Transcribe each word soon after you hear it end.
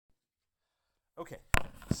Okay,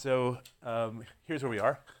 so here's where we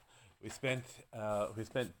are. We spent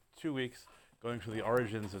 2 weeks going through the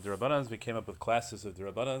origins of the Rabbanans. We came up with classes of the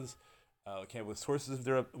Rabbanans. We came up with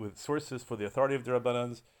with sources for the authority of the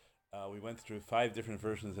Rabbanans. We went through 5 different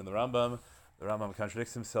versions in the Rambam. The Rambam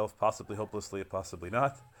contradicts himself, possibly hopelessly, possibly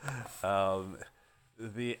not. Um,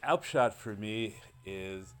 the upshot for me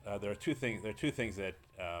is there are two things. There are two things that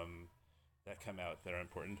come out that are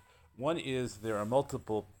important. One is there are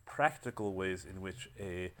multiple practical ways in which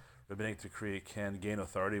a rabbinic decree can gain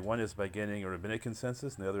authority. One is by gaining a rabbinic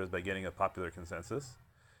consensus, and the other is by gaining a popular consensus.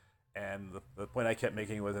 And the point I kept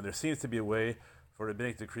making was that there seems to be a way for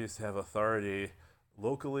rabbinic decrees to have authority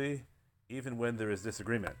locally, even when there is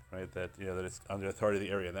disagreement, right? That it's under authority of the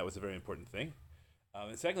area, and that was a very important thing.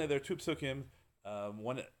 And secondly, there are two psukim,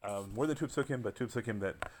 one more than two psukim, but two psukim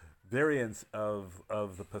that variants of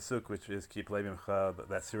the pasuk, which is Ki Plevimcha,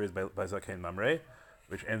 that series by Zakein Mamre,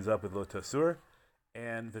 which ends up with Lo Tasur,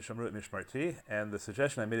 and Vishamrut Mishmarti. And the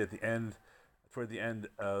suggestion I made toward the end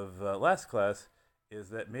of last class,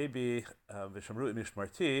 is that maybe Vishamrut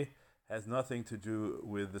Mishmarti has nothing to do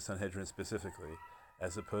with the Sanhedrin specifically,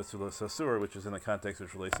 as opposed to Lo Tasur, which is in the context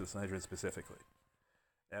which relates to the Sanhedrin specifically.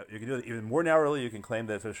 Now, you can do it even more narrowly. You can claim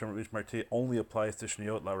that Vishamrut Mishmarti only applies to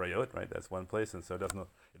Shniyot La Rayot, right? That's one place, and so it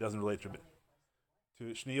doesn't relate to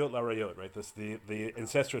Shniyot La Rayot, right? The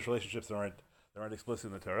incestuous relationships that aren't explicit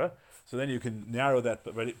in the Torah. So then you can narrow that,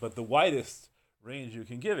 but the widest range you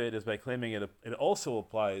can give it is by claiming it also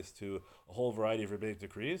applies to a whole variety of rabbinic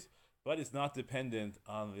decrees, but it's not dependent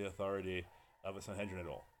on the authority of a Sanhedrin at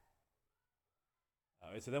all.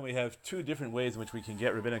 So then we have two different ways in which we can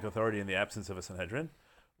get rabbinic authority in the absence of a Sanhedrin.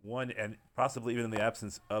 One, and possibly even in the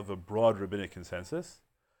absence of a broad rabbinic consensus.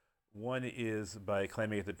 One is by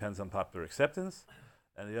claiming it depends on popular acceptance,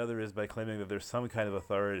 and the other is by claiming that there's some kind of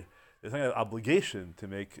authority, there's some kind of obligation to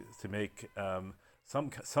make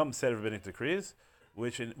some set of rabbinic decrees,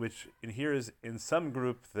 which inheres in some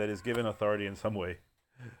group that is given authority in some way,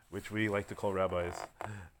 which we like to call rabbis,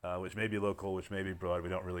 which may be local, which may be broad. We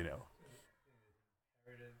don't really know.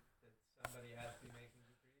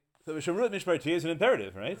 So Vishamrut Mishmarti is an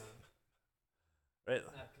imperative, right? Right.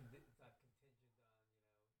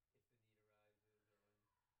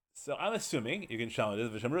 So I'm assuming, you can challenge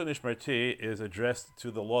it, Vishamrut Mishmarti is addressed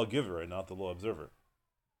to the lawgiver and not the law observer.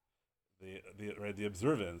 The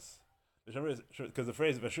observance. Because the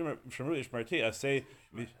phrase Vishamrut Mishmarti, I say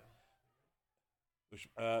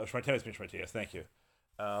Shmarteres Mishmarti, yes, thank you.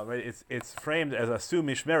 Right, it's framed as Asu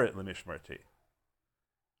Mishmeret LeMishmarti.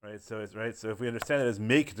 Right, so it's right. So if we understand it as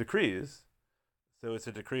make decrees, so it's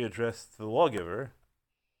a decree addressed to the lawgiver.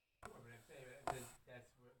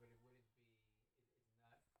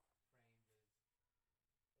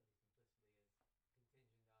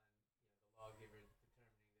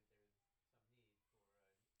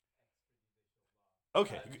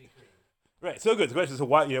 Okay, right. So good. The question is, so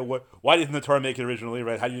why didn't the Torah make it originally?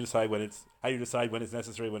 Right? How do you decide when it's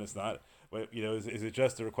necessary, when it's not? Is it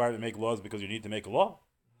just a requirement to make laws because you need to make a law?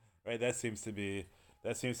 Right. That seems to be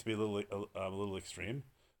a little extreme.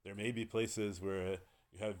 There may be places where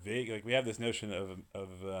you have vague, like we have this notion of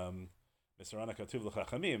Misarana Katuv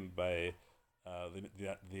L'Chachamim by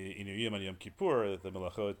the Inuyim on Yom Kippur, the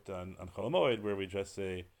Melachot on Chol Hamoed, where we just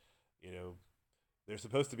say, there's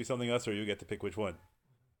supposed to be something else, or you get to pick which one.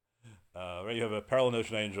 Right? You have a parallel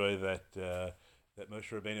notion I enjoy that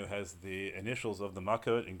Moshe Rabbeinu has the initials of the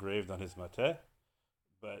Makot engraved on his mateh,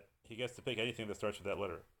 but he gets to pick anything that starts with that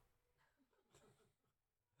letter.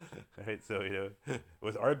 Right, so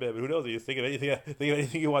with Arbeb, who knows? You think of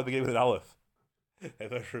anything you want to begin with an Aleph. I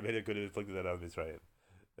thought Rabbeinu could have inflicted that on Mitzrayim.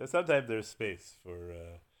 Sometimes there's space for,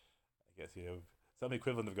 I guess some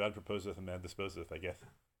equivalent of God proposeth and man disposeth. I guess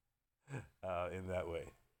in that way.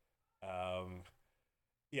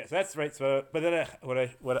 Yes, that's right. So, but then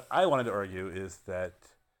what I wanted to argue is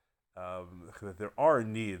that there are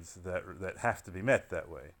needs that have to be met that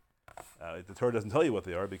way. The Torah doesn't tell you what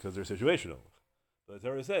they are because they're situational. But the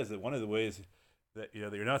Torah says that one of the ways that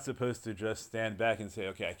that you're not supposed to just stand back and say,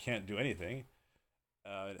 "Okay, I can't do anything."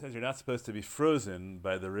 It says you're not supposed to be frozen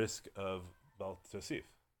by the risk of Bal Tosif,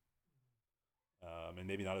 and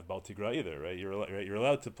maybe not of Bal Tigra either. Right? You're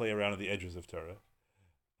allowed to play around on the edges of Torah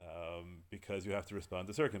because you have to respond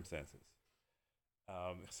to circumstances.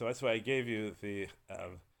 So that's why I gave you the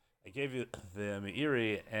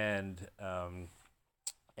Meiri and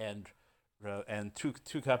two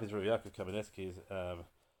copies of Yaakov Kamenetsky's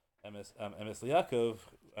Emes Liakov,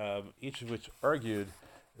 each of which argued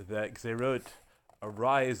that Gzerot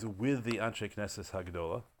arise with the Anshe Knesses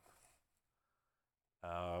Hagdola.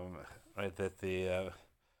 Right, that the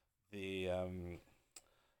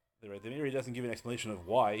right, the Meiri doesn't give an explanation of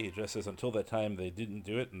why. He just says until that time they didn't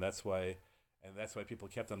do it, and that's why people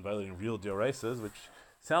kept on violating real dioraisas, which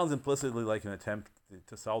sounds implicitly like an attempt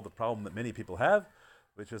to solve the problem that many people have,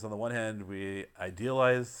 which is on the one hand we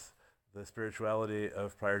idealize the spirituality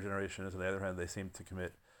of prior generations, on the other hand they seem to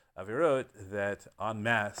commit avirot that en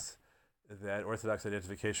masse that Orthodox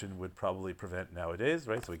identification would probably prevent nowadays,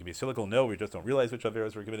 right? So we can be cynical, no, we just don't realize which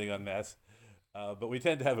aviros we're committing en masse. But we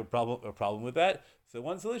tend to have a problem with that. So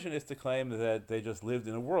one solution is to claim that they just lived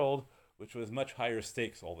in a world which was much higher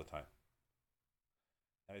stakes all the time.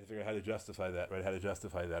 I have to figure out how to justify that, right? How to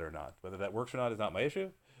justify that or not. Whether that works or not is not my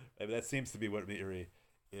issue. Maybe that seems to be what Meiri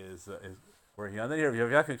is working on. Then here,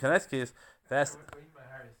 Yaakov Kanetsky is fast. What do you mean by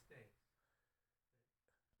higher stakes?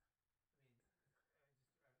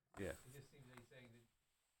 Yeah. It just seems that he's saying that,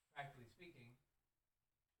 practically speaking,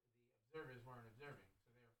 the observers weren't observing,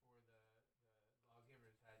 so therefore the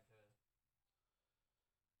lawgivers had to.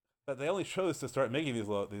 But they only chose to start making these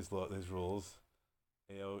rules,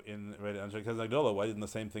 in right on Shekaz Agdola. Why didn't the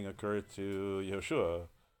same thing occur to Yehoshua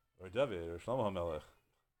or David or Shlomo HaMelech?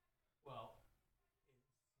 Well,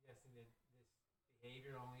 it's suggesting that this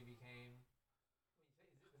behavior only became.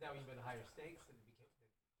 Is that what you mean by the higher stakes? That it became that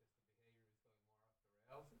the behavior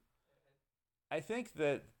is going more off the rails? I think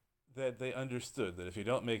that they understood that if you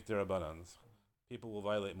don't make derabanans, people will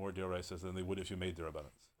violate more deraisas than they would if you made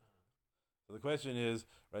derabanans. So the question is,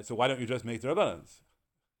 right? So why don't you just make derabanans?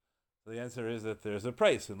 So the answer is that there's a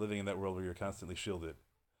price in living in that world where you're constantly shielded,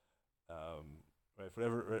 right?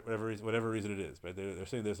 For whatever reason it is, right? They're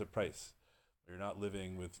saying there's a price. You're not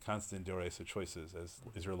living with constant deraisa choices as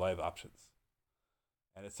your live options.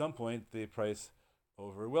 And at some point, the price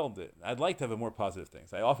overwhelmed it. I'd like to have a more positive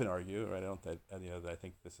things. I often argue, right? That I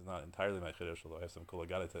think this is not entirely my chiddush, although I have some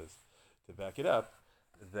kolagadatas to back it up.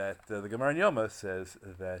 That the Gemara in Yoma says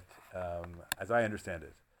that, as I understand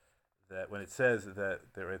it, that when it says that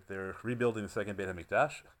they're rebuilding the second Beit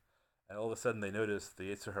Hamikdash, and all of a sudden they notice the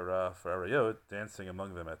Yetzer Hara for Arayot dancing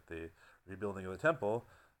among them at the rebuilding of the temple,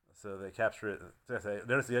 so they capture it. They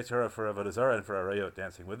notice the Yetzer Hara for Avodah Zarah and for Arayot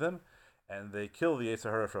dancing with them, and they kill the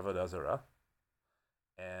Yetzer Hara for Avodah Zarah.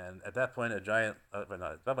 And at that point,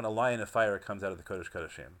 a lion of fire comes out of the Kodesh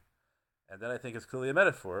Kodeshim, and that I think is clearly a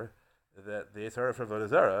metaphor that the Yetzer Hara for Avodah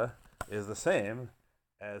Zarah is the same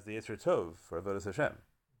as the Yetzer Tov for Avodah Hashem.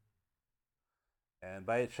 And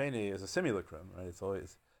Bayit Sheni is a simulacrum, right? It's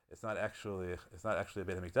not actually a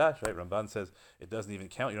Beit Hamikdash, right? Ramban says it doesn't even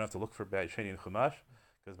count. You don't have to look for Bayit Sheni in Chumash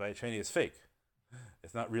because Bayit Sheni is fake.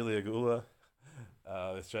 It's not really a Geula.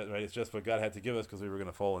 It's just right. It's just what God had to give us because we were going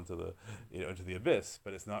to fall into the abyss.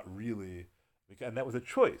 But it's not really, and that was a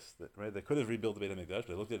choice. Right? They could have rebuilt the Beit Hamikdash.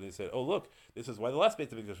 They looked at it and they said, "Oh, look, this is why the last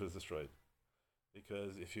Beit Hamikdash was destroyed.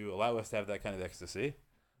 Because if you allow us to have that kind of ecstasy,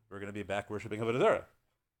 we're going to be back worshiping Avodah Zarah."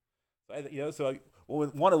 So we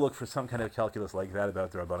want to look for some kind of calculus like that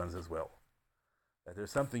about the Rabbanans as well. That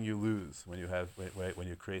there's something you lose when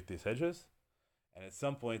you create these hedges, and at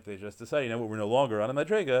some point they just decide, we're no longer on a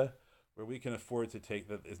madrega where we can afford to take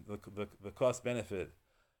the cost benefit.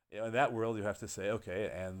 In that world, you have to say,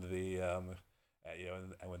 okay, and and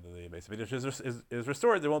when the Beis Hamikdash is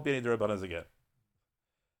restored, there won't be any Rabbanans again.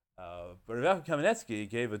 But Rav Kamenetsky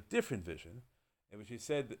gave a different vision, in which he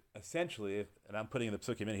said essentially, and I'm putting in the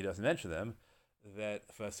psukim in, he doesn't mention them,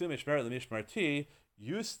 that Fasu Mishmar Mishmarti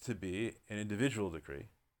used to be an individual decree,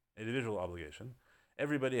 individual obligation.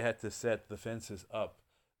 Everybody had to set the fences up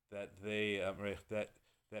that they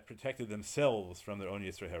that protected themselves from their own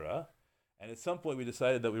Yisra Hara. And at some point we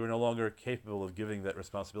decided that we were no longer capable of giving that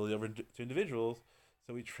responsibility over to individuals,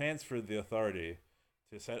 so we transferred the authority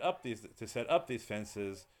to set up these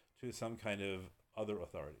fences to some kind of other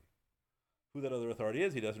authority. Who that other authority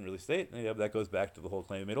is, he doesn't really state. And that goes back to the whole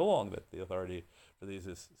claim he made along, that the authority for these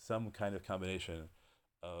is some kind of combination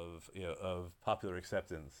of popular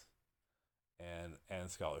acceptance and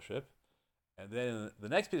scholarship. And then the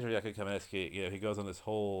next piece of Yaakov Kamenetsky, he goes on this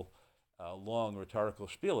whole long rhetorical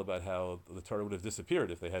spiel about how the Torah would have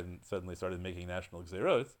disappeared if they hadn't suddenly started making national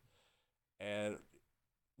gzerot. And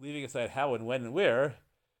leaving aside how and when and where,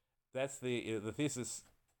 that's the thesis.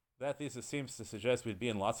 That thesis seems to suggest we'd be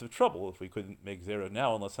in lots of trouble if we couldn't make zero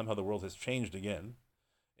now, unless somehow the world has changed again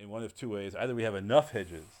in one of two ways. Either we have enough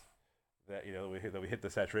hedges that we hit the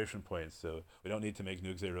saturation point, so we don't need to make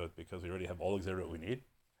new zerot because we already have all the zerot we need,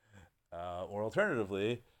 or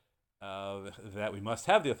alternatively, that we must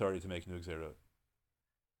have the authority to make new zerot.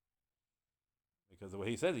 Because the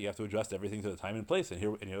way he says it, you have to adjust everything to the time and place.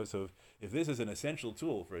 So if this is an essential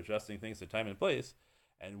tool for adjusting things to time and place,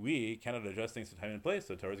 and we cannot adjust things to time and place,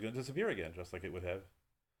 so Torah is going to disappear again, just like it would have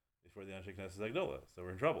before the Anshe Knesset Agdola. So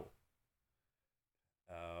we're in trouble.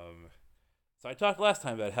 So I talked last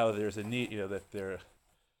time about how there's a need, that there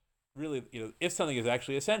really, if something is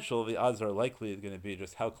actually essential, the odds are likely going to be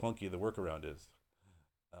just how clunky the workaround is,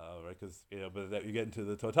 right? Because but that you get into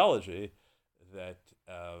the tautology, that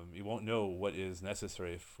you won't know what is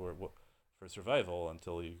necessary for survival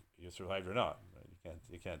until you survived or not. Right?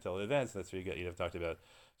 You can't tell in advance. That's where you've talked about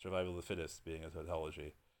survival of the fittest being a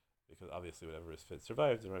tautology, because obviously whatever is fit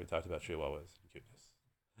survives. And we talked about chihuahuas and cuteness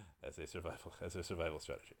as a survival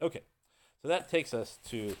strategy. Okay, so that takes us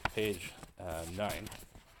to page 9.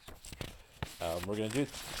 We're going to do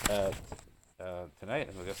tonight,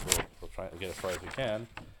 and I guess we'll try to get as far as we can,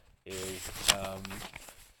 is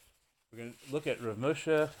we're going to look at Rav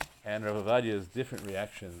Moshe and Rav Ovadia's different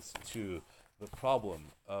reactions to the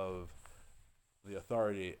problem of the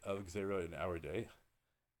authority of Gzerot in our day.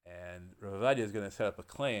 And Rav Ovadia is going to set up a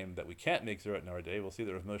claim that we can't make Gzerot in our day. We'll see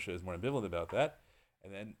that Rav Moshe is more ambivalent about that.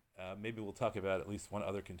 And then maybe we'll talk about at least one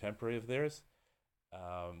other contemporary of theirs,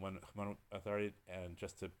 one authority, and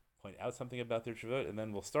just to point out something about their Tshuvot, and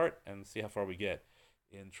then we'll start and see how far we get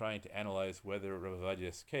in trying to analyze whether Rav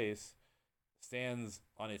Ovadia's case stands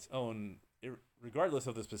on its own, regardless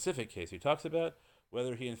of the specific case he talks about,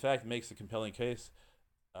 whether he in fact makes a compelling case,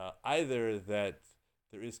 either that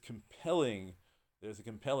there's a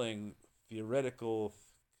compelling theoretical,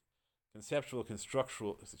 conceptual,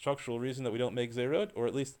 structural reason that we don't make Zerot, or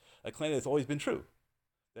at least a claim that's always been true,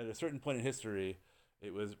 that at a certain point in history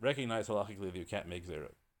it was recognized halachically that you can't make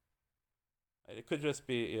Zerot. It could just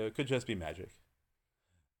be magic.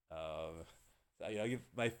 I give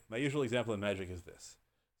my usual example of magic is this.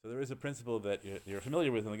 So there is a principle that you're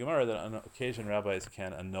familiar with in the Gemara that on occasion rabbis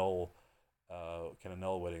can annul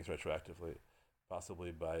weddings retroactively,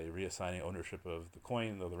 possibly by reassigning ownership of the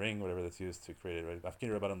coin or the ring, whatever that's used to create it. Afkin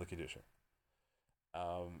Rabbanan l'Kiddusha.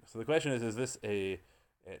 So the question is this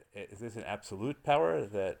an absolute power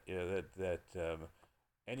that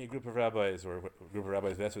any group of rabbis or a group of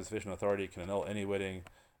rabbis vested with sufficient authority can annul any wedding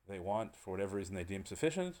they want for whatever reason they deem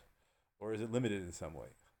sufficient, or is it limited in some way?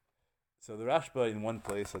 So the Rashba in one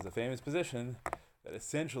place has a famous position that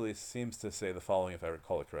essentially seems to say the following, if I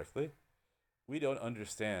recall it correctly. We don't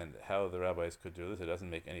understand how the rabbis could do this. It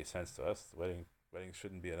doesn't make any sense to us. Weddings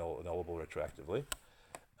shouldn't be annullable retroactively,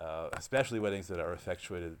 especially weddings that are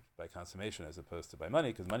effectuated by consummation as opposed to by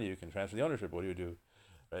money, because money you can transfer the ownership. What do you do?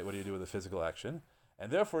 Right? What do you do with a physical action?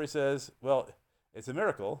 And therefore he says, well, it's a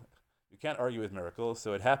miracle. You can't argue with miracles,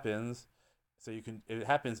 so it happens. So it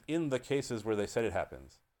happens in the cases where they said it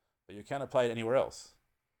happens, but you can't apply it anywhere else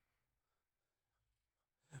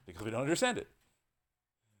because we don't understand it.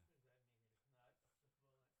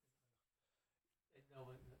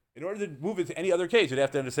 In order to move it to any other case, you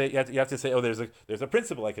have to say, oh, there's a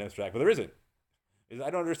principle I can abstract, but there isn't. I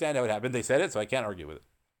don't understand how it happened. They said it, so I can't argue with it.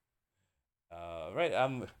 Right?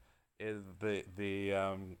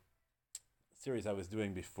 The series I was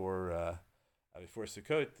doing before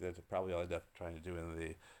Sukkot, that probably I'll end up trying to do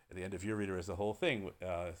at the end of your reader is the whole thing.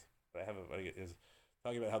 But I have is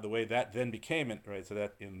talking about how the way that then became right. So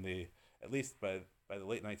that at least by the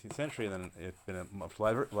late 19th century, and then it's been a much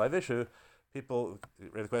live issue. People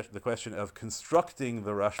the question of constructing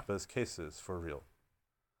the Rashba's cases for real,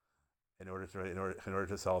 in order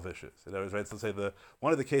to solve issues. In other words, right. So say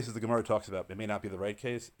one of the cases the Gemara talks about, it may not be the right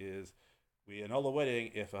case, is we annul a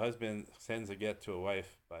wedding if a husband sends a get to a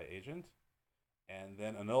wife by agent, and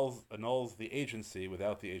then annuls the agency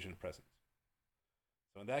without the agent present.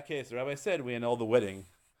 So in that case, the rabbi said we annul the wedding,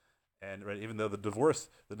 and right, even though the divorce,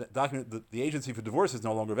 the document, the agency for divorce is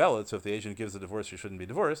no longer valid. So if the agent gives a divorce, you shouldn't be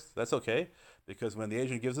divorced. That's okay, because when the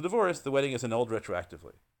agent gives a divorce, the wedding is annulled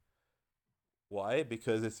retroactively. Why?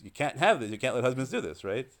 Because you can't have this. You can't let husbands do this,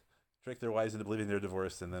 right? Trick their wives into believing they're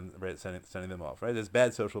divorced and then sending them off, right? It's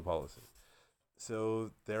bad social policy. So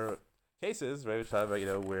there are cases, right,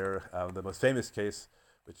 where the most famous case,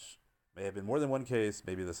 which may have been more than one case,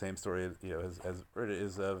 maybe the same story, as heard it,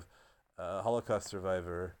 is of a Holocaust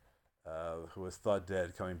survivor who was thought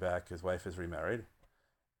dead, coming back. His wife is remarried,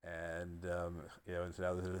 and and so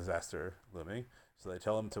now there's a disaster looming. So they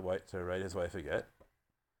tell him to write his wife a get,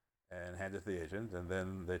 and hand it to the agent, and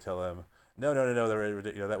then they tell him, no,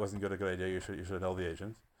 that wasn't a good idea. You should annul the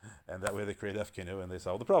agent, and that way they create Efkinu and they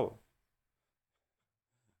solve the problem.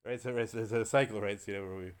 Right, so there's a cycle, right? So,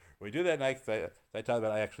 where we do that. And I talked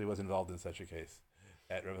about I actually was involved in such a case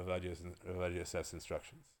at Rav Ovadia Yosef's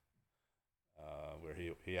instructions, where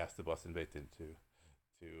he asked the Boston Beit Din to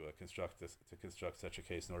construct such a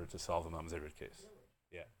case in order to solve the Mamzeret case.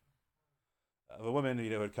 Yeah, of a woman who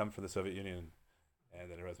had come from the Soviet Union, and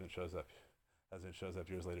then her husband shows up.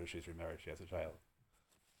 Years later, she's remarried. She has a child.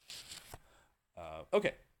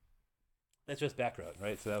 Okay. That's just background,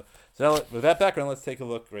 right? So now with that background, let's take a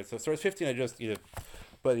look, right? So source 15, I just,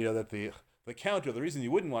 but that the counter, the reason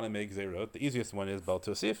you wouldn't want to make zerot, the easiest one is bal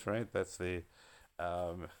tosif, right? That's the,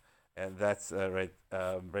 and that's right.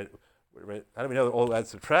 How do we know that all add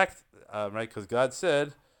subtract, right? Because God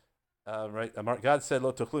said, right? God said,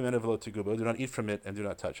 "Lo tochlu mimenu v'lo tigubo," do not eat from it and do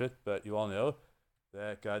not touch it. But you all know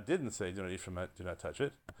that God didn't say, "Do not eat from it, do not touch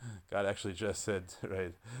it." God actually just said,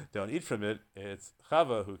 right, "Don't eat from it." It's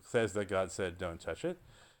Chava who says that God said, "Don't touch it,"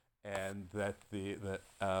 and that the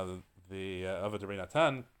Avodah Rebbe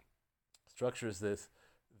Natan structures this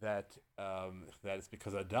that that it's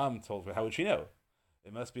because Adam told her. How would she know?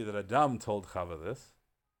 It must be that Adam told Chava this.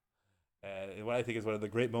 And what I think is one of the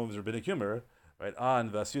great moments of rabbinic humor, right, on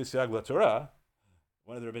Vasiu Siag La Torah,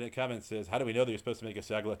 one of the rabbinic comments says, how do we know that you're supposed to make a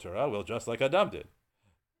Siag La Torah? Well, just like Adam did.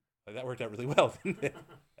 Like, that worked out really well, didn't it?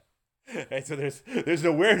 Right, so there's an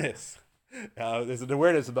awareness. There's an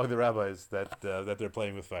awareness among the rabbis that they're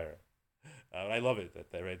playing with fire. I love it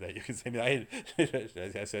that you can say,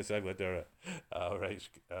 I say Siag La Torah, right?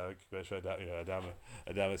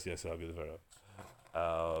 Adam is Siag La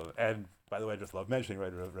Torah. And by the way, I just love mentioning,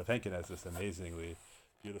 right, Rav Henkin has this amazingly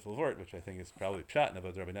beautiful word, which I think is probably pshat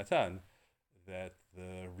about Rabbi Natan, that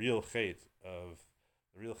the real chait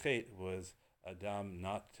was Adam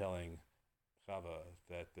not telling Chava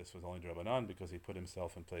that this was only Drabanan because he put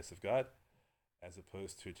himself in place of God, as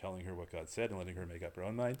opposed to telling her what God said and letting her make up her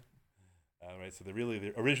own mind. Right, so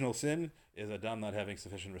the original sin is Adam not having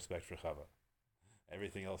sufficient respect for Chava.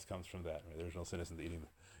 Everything else comes from that. Right? The original sin isn't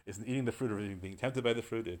eating the fruit or being tempted by the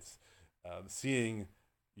fruit. It's seeing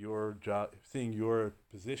your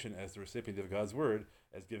position as the recipient of God's word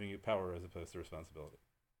as giving you power as opposed to responsibility.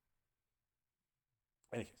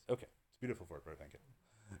 In any case, okay, it's beautiful for it, I think.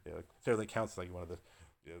 It certainly counts like one of the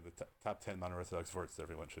top 10 non-Orthodox words that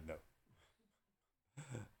everyone should know.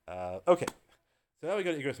 Okay, so now we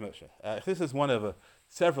go to Igros Moshe. This is one of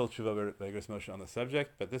several Tshuvah by Igros Moshe on the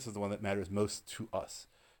subject, but this is the one that matters most to us.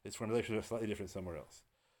 Its formulation is slightly different somewhere else.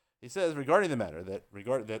 He says regarding the matter that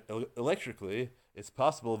electrically it's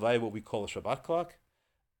possible via what we call a Shabbat clock,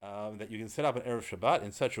 that you can set up an Erev Shabbat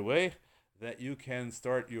in such a way that you can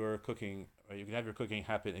start your cooking, or you can have your cooking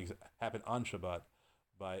happen on Shabbat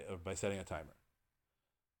by setting a timer.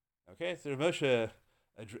 Okay, so Moshe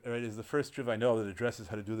is the first Tshuvah I know that addresses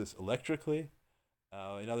how to do this electrically.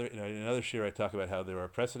 In another shir, I talk about how there are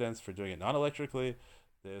precedents for doing it non-electrically.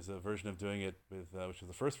 There's a version of doing it with, which is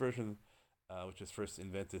the first version, which was first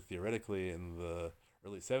invented theoretically in the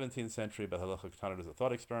early 17th century by Halacha K'tanot as a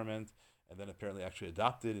thought experiment, and then apparently actually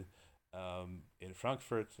adopted in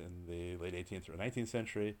Frankfurt in the late 18th or 19th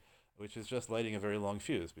century, which is just lighting a very long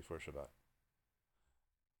fuse before Shabbat.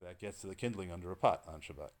 That gets to the kindling under a pot on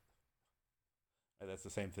Shabbat. And that's the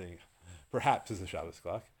same thing, perhaps, as a Shabbos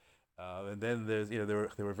clock. And then there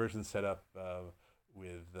were versions set up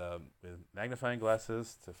with magnifying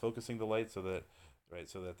glasses to focusing the light so that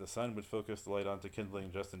the sun would focus the light onto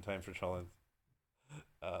kindling just in time for Shalom.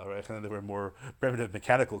 Right, and then there were more primitive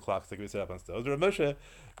mechanical clocks that could be set up on stoves. Rav Moshe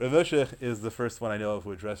is the first one I know of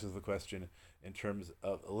who addresses the question in terms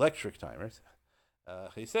of electric timers.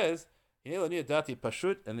 He says,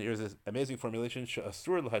 pashut, and there's this amazing formulation,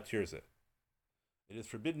 she'asur l'hatirze. It is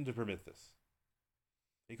forbidden to permit this.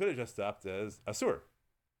 He could have just stopped as asur.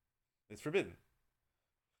 It's forbidden.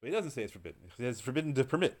 But he doesn't say it's forbidden. He says it's forbidden to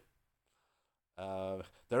permit.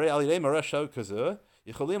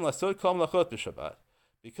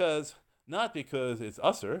 Because, not because it's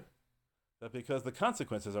usur, but because the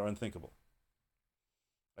consequences are unthinkable.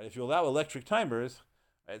 Right? If you allow electric timers,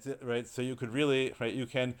 right, so you could really, right, you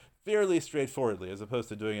can fairly straightforwardly, as opposed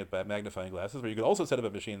to doing it by magnifying glasses, where you could also set up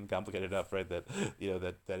a machine complicated enough, right, that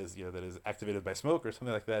that is activated by smoke or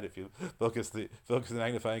something like that. If you focus the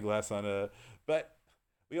magnifying glass on a, but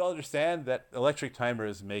we all understand that electric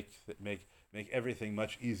timers make everything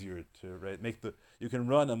much easier to, right, you can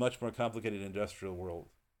run a much more complicated industrial world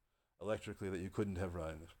electrically that you couldn't have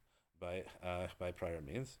run by prior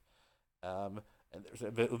means. And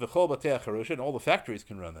the Chol Batei HaCharosha, and all the factories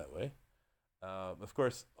can run that way. Of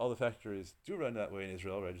course, all the factories do run that way in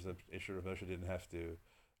Israel, right? Just Isher Rav Moshe didn't have to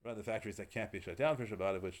run the factories that can't be shut down for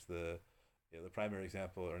Shabbat, of which the primary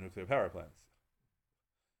example are nuclear power plants.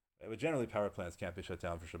 Right? But generally, power plants can't be shut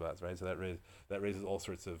down for Shabbats, right? So that raises all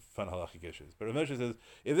sorts of fun halachic issues. But Rav Moshe says,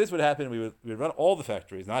 if this would happen, we would run all the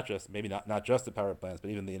factories, not just the power plants,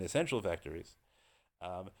 but even the inessential factories.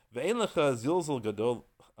 Ve'en lecha zilzul gadol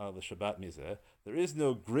l'Shabbat mizeh. There is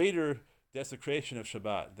no greater desecration of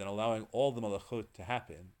Shabbat than allowing all the malachot to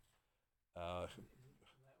happen. Allowed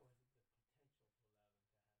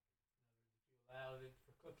it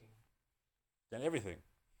for cooking. Than everything.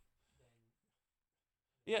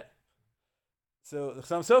 Yeah. So the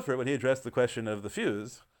Chassam Sofer, when he addressed the question of the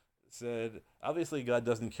fuse, said obviously God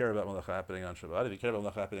doesn't care about malacha happening on Shabbat. If he cared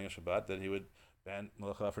about malacha happening on Shabbat, then he would ban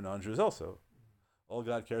malacha for non-Jews also. All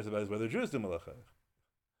God cares about is whether Jews do malacha.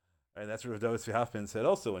 And that's what Rav David Tzvi Hoffman said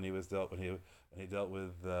also when he dealt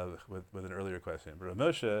with an earlier question. But Rav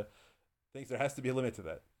Moshe thinks there has to be a limit to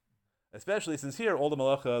that, especially since here all the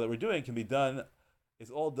malacha that we're doing can be done is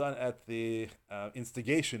all done at the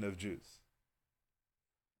instigation of Jews.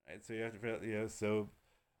 Right? So you have to, so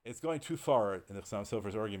it's going too far in the Chassam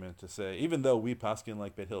Sofer's argument to say, even though we paskin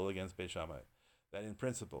like Beit Hillel against Beit Shammai, that in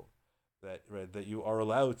principle, that you are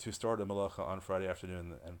allowed to start a malacha on Friday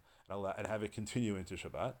afternoon and have it continue into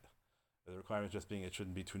Shabbat. The requirement just being it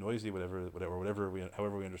shouldn't be too noisy, however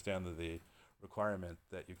we understand the requirement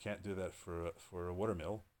that you can't do that for a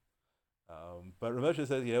watermill. But Rav Moshe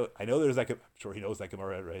says, I know there's I'm sure he knows that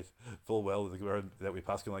Gemara, right? Full well the Gemara that we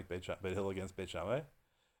paskin like Beit Hillel against Beit Shammai.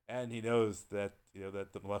 And he knows that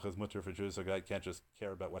that the malacha is mutter for Jews, so God can't just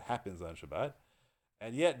care about what happens on Shabbat.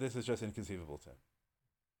 And yet, this is just inconceivable to him.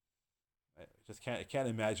 I can't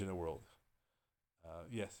imagine a world.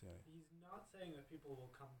 Yes. He's not saying that people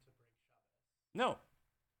will come to break Shabbos. No.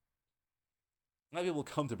 Not people will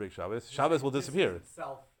come to break Shabbos. Shabbos will disappear. This is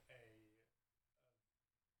itself a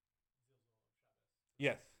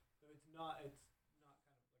yes. So it's not kind of like the other zero that we've talked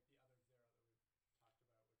about, which are it doesn't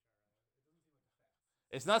seem like a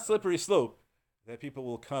fact. It's not slippery slope that people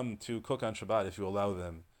will come to cook on Shabbat if you allow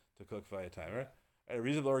them to cook via timer. A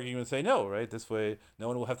reasonable argument would say no, right? This way, no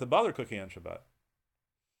one will have to bother cooking on Shabbat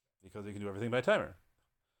because you can do everything by timer.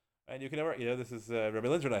 And you can never, this is Rabbi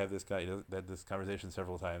Linder and I have this had this conversation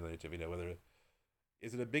several times on YouTube. Whether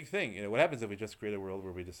is it a big thing? What happens if we just create a world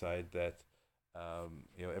where we decide that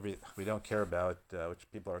we don't care about which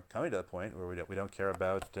people are coming to the point where we don't care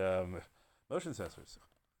about motion sensors.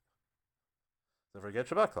 So forget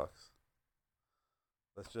Shabbat clocks.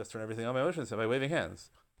 Let's just turn everything on by motion sensor by waving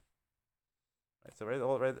hands. Right, so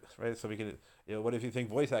right. So we can, what if you think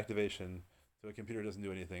voice activation to a computer doesn't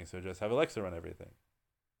do anything? So just have Alexa run everything.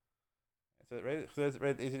 So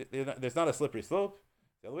there's not a slippery slope.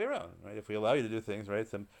 It's the other way around, right? If we allow you to do things, right,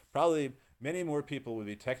 then probably many more people would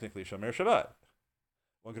be technically Shomer Shabbat.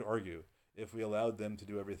 One could argue if we allowed them to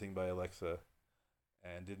do everything by Alexa,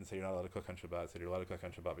 and didn't say you're not allowed to cook on Shabbat, said you're allowed to cook on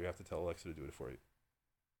Shabbat, but you have to tell Alexa to do it for you.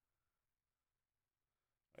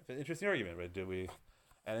 It's an interesting argument, right?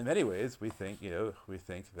 And in many ways, we think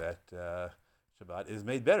that Shabbat is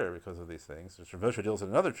made better because of these things. Which Rav Moshe deals with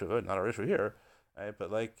another tshuva, not our issue here, right?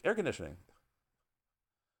 But like air conditioning,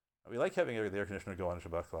 we like having the air conditioner go on a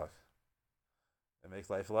Shabbat clock. It makes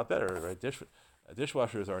life a lot better, right?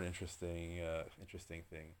 Dishwashers are an interesting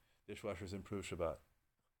thing. Dishwashers improve Shabbat.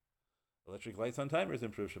 Electric lights on timers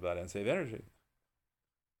improve Shabbat and save energy.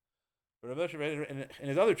 But Rav Moshe, in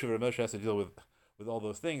his other tshuva, Rav Moshe has to deal with all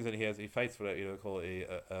those things, and he fights what I call a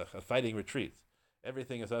fighting retreat.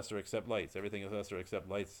 Everything is usher except lights. Everything is usher except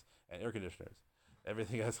lights and air conditioners.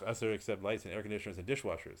 Everything is usher except lights and air conditioners and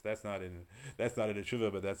dishwashers. That's not in a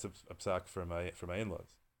tshuva, but that's a psak for my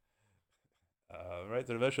in-laws. Right?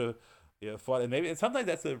 So Rav Moshe, fought, and sometimes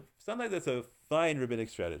that's a fine rabbinic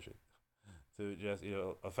strategy to just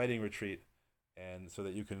a fighting retreat, and so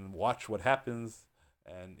that you can watch what happens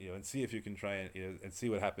and see if you can try and see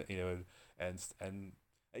what happens and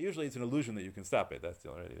usually it's an illusion that you can stop it. That's the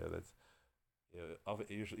only that's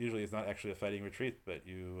usually it's not actually a fighting retreat, but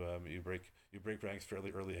you break ranks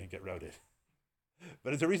fairly early and get routed.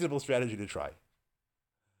 But it's a reasonable strategy to try.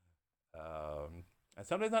 And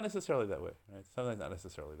sometimes not necessarily that way, right? Sometimes not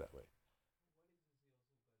necessarily that way.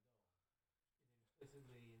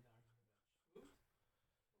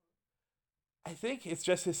 I think it's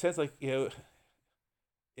just his sense, like,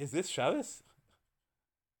 is this Shabbos?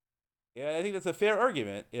 Yeah, I think that's a fair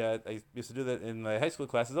argument. Yeah, I used to do that in my high school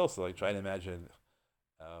classes also, like try to imagine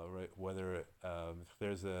whether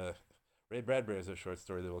there's a... Ray Bradbury has a short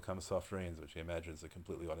story, There Will Come Soft Rains, which he imagines a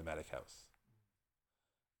completely automatic house.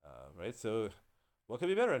 Right? So what could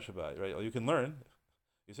be better on Shabbat, right? Well, you can learn.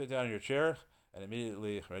 You sit down in your chair, and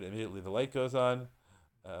immediately the light goes on.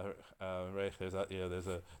 Right? There's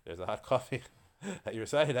a hot coffee at your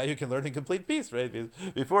side. Now you can learn in complete peace, right? Because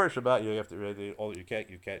before Shabbat, you have to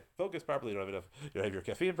you can't focus properly. You don't have enough. You don't have your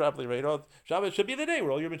caffeine properly, right? Shabbat should be the day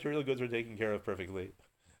where all your material goods are taken care of perfectly,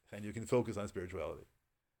 and you can focus on spirituality.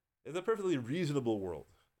 It's a perfectly reasonable world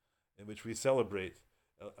in which we celebrate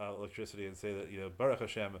electricity and say that Baruch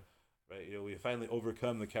Hashem, right? We finally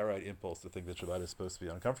overcome the Karaite impulse to think that Shabbat is supposed to be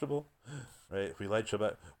uncomfortable, right? If we light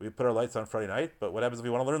Shabbat, we put our lights on Friday night, but what happens if we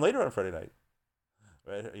want to learn later on Friday night?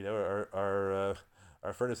 Right,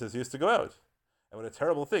 our furnaces used to go out, And what a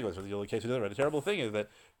terrible thing was, the only case we did, right? A terrible thing is that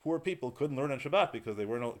poor people couldn't learn on Shabbat because they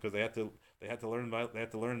had to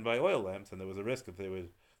learn by oil lamps, and there was a risk that they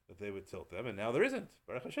would tilt them. And now there isn't.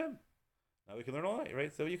 Baruch Hashem. Now we can learn all night,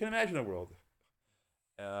 right? So you can imagine a world.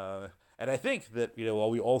 And I think that while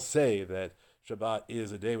we all say that Shabbat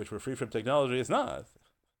is a day which we're free from technology, it's not.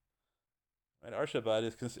 Right? Our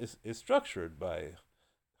Shabbat is structured by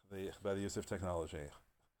the use of technology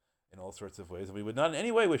in all sorts of ways, and we would not in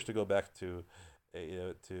any way wish to go back to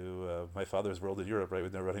my father's world in Europe, right,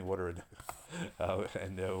 with no running water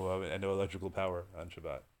and no electrical power on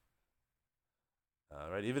Shabbat.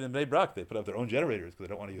 Right, even in Bnei Brak, they put up their own generators because they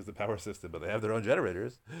don't want to use the power system, but they have their own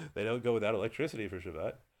generators. They don't go without electricity for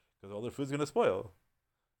Shabbat because all their food's going to spoil.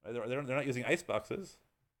 Right? They're not using ice boxes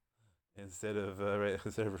instead of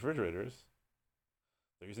refrigerators.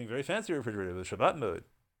 They're using very fancy refrigerators with Shabbat mode.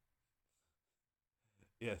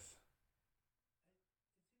 Yes.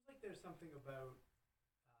 It seems like there's something about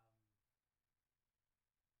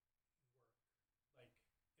work,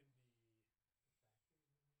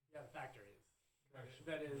 like in the factories.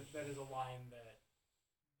 That is a line that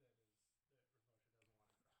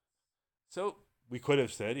So we could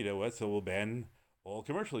have said, so we'll ban all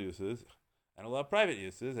commercial uses and allow private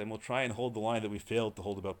uses, and we'll try and hold the line that we failed to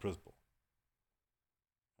hold about principle.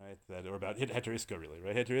 Right? Or about heteriska, really.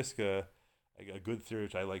 Right? Heteriska, a good theory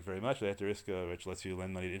which I like very much, heteriska, which lets you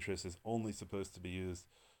lend money to interest, is only supposed to be used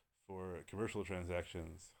for commercial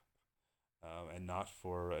transactions, and not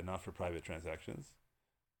for private transactions.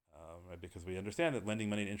 Right? Because we understand that lending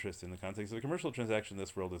money to interest in the context of a commercial transaction in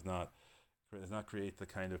this world does not create the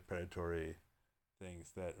kind of predatory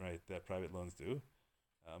things that private loans do.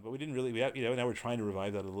 But we didn't really. Now we're trying to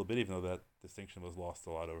revive that a little bit, even though that distinction was lost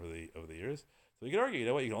a lot over the years. So you could argue, you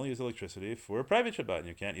can only use electricity for a private Shabbat, and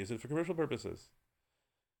you can't use it for commercial purposes.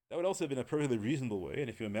 That would also have been a perfectly reasonable way. And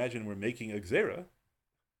if you imagine we're making a gzera,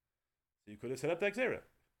 so you could have set up that gzera.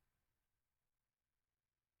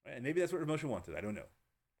 Right? And maybe that's what Rav Moshe wanted. I don't know.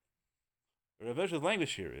 Rav Moshe's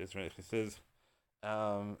language here is, right, it says,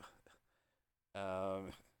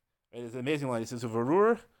 it's an amazing line. It says,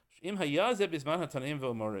 "V'varur im hayazeh bisman hatanim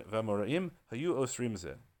v'amoraim hayu osrim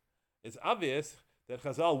zeh." It's obvious that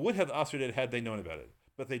Chazal would have osred it had they known about it,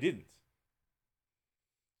 but they didn't.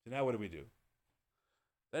 So now what do we do?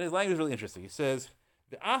 That his language is really interesting. He says,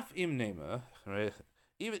 "V'af im nema," right?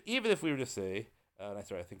 Even if we were to say,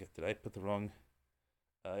 sorry, did I put the wrong?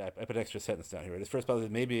 I put an extra sentence down here. Right? His first part is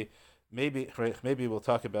maybe we'll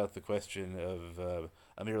talk about the question of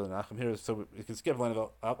Amir Lenachem here. So we can skip line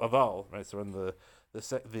of aval, right? So we're on the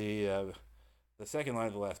second line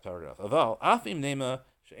of the last paragraph. Aval afim nema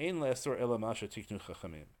she'ein le'asor ela masha tiknu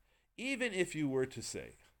chachamim. Even if you were to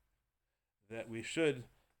say that we should,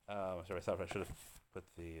 I should have put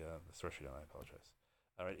the source sheet on. I apologize.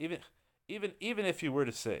 All right, even if you were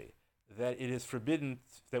to say that it is forbidden,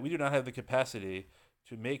 that we do not have the capacity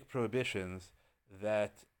to make prohibitions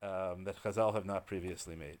that Chazal have not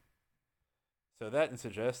previously made. So that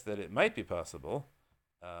suggests that it might be possible.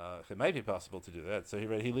 It might be possible to do that. So he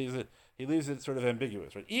leaves it sort of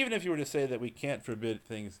ambiguous, right? Even if you were to say that we can't forbid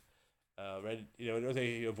things, right?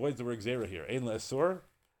 He avoids the word gzera here. Ein le'asor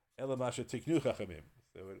ela masha tiknu chachamim.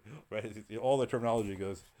 So right, all the terminology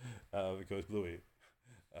goes bluey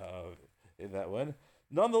in that one.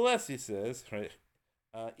 Nonetheless, he says, right?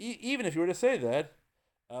 Even if you were to say that.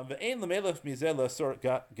 Right,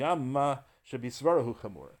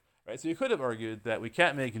 so you could have argued that we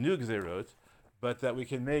can't make new gzerot, but that we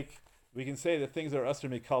can say that things are usher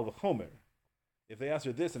mikal v'chomer. If they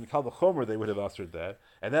ushered this and kal v'chomer, they would have ushered that,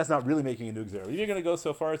 and that's not really making a new gzerot. You're going to go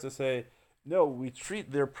so far as to say, no, we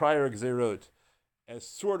treat their prior gzerot as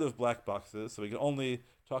sort of black boxes, so we can only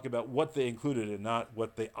talk about what they included and not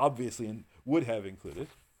what they obviously would have included.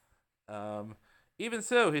 Even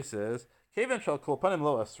so, he says, Kevan shall kol panim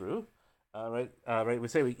lo asru. Right. We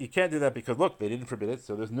say you can't do that because look, they didn't forbid it,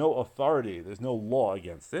 so there's no authority, there's no law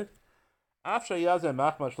against it. Even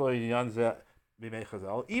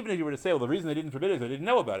if you were to say, well, the reason they didn't forbid it is they didn't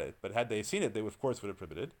know about it, but had they seen it, they of course would have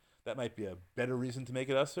prohibited. That might be a better reason to make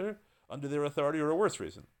it usur under their authority, or a worse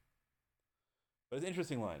reason. But it's an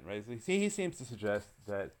interesting line, right? He seems to suggest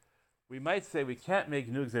that we might say we can't make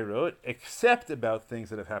new gzerot except about things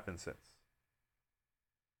that have happened since.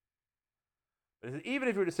 But even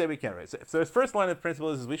if you were to say we can't, right? So his first line of principle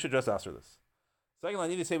is we should just usur this. Second line,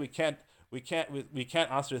 you need to say we can't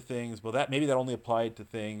usur things. Well, that only applied to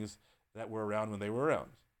things that were around when they were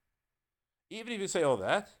around. Even if you say all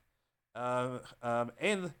that,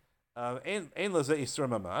 and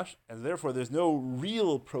therefore there's no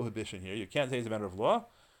real prohibition here. You can't say it's a matter of law.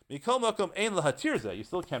 You still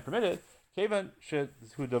can't permit it. Kevan shehu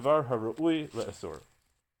davar harui le'asor.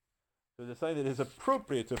 So there's something that is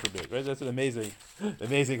appropriate to forbid, right? That's an amazing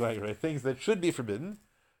language, right? Things that should be forbidden,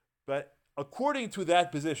 but according to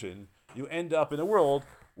that position, you end up in a world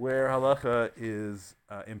where halacha is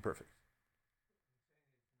imperfect.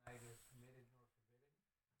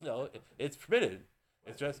 No, it's permitted.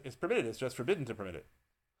 It's permitted. It's just forbidden to permit it.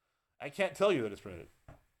 I can't tell you that it's permitted.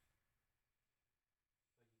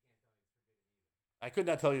 I could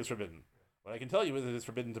not tell you it's forbidden. What I can tell you is that it's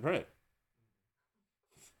forbidden to permit.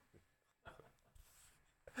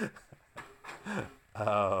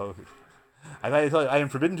 I tell you, I am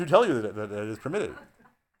forbidden to tell you that it is permitted.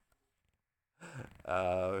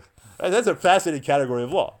 That's a fascinating category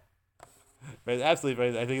of law. Right, absolutely.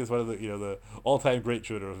 Right, I think it's one of the all-time great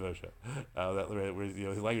shooter of Moshe. That right, where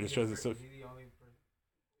his language shows it so. Is he the only person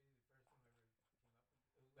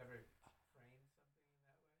who ever framed something in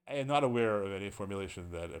that way? I am not aware of any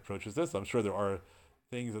formulation that approaches this. I'm sure there are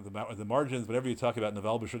things at the margins. Whenever you talk about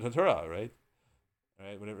Naval B'Shut HaTorah, right?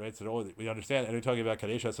 Right. So we understand, and we're talking about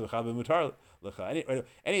Kadesha Sulcha B'Mutar Lecha.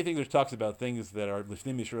 Anything that talks about things that are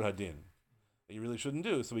Lifnim Mishur Hadin that you really shouldn't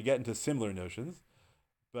do. So we get into similar notions,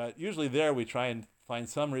 but usually there we try and find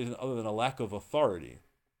some reason other than a lack of authority.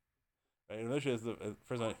 Right? And Moshe is the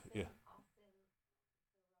first one. Yeah.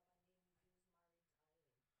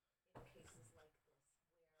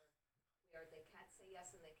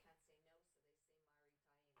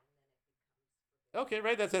 Okay,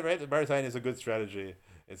 right, that's it, right? The Baritine is a good strategy.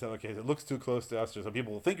 In some cases, it looks too close to us, or some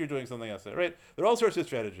people will think you're doing something else, right? There are all sorts of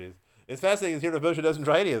strategies. It's fascinating to hear that Moshe doesn't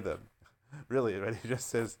try any of them. Really, right? He just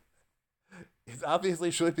says, it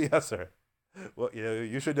obviously should be Usher. Well,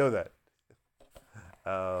 you should know that.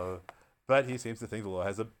 But he seems to think the law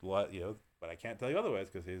has a law, but I can't tell you otherwise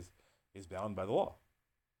because he's bound by the law.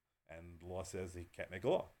 And the law says he can't make a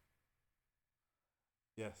law.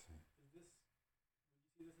 Yes. Would you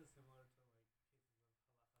see this as similar to cases of halacha and morin?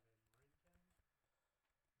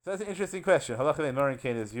 So that's an interesting question. Halacha and morin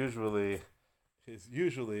is usually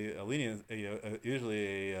a lenient,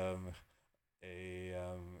 usually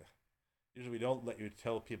we don't let you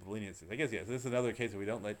tell people the leniency. I guess yes. This is another case where we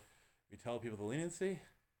tell people the leniency.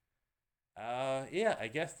 Yeah, I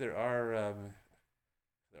guess there are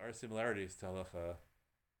similarities to halacha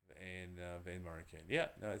and morin. Yeah,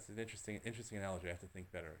 no, it's an interesting analogy. I have to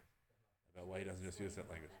think better about why he doesn't just use that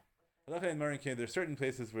language. Halacha and morin, there's certain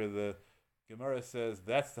places where the Gemara says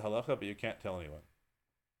that's the halacha, but you can't tell anyone.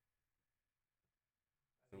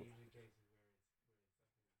 So,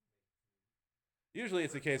 usually,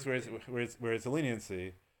 it's a case where it's a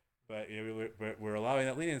leniency, but we're allowing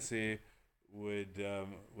that leniency would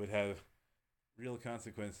have real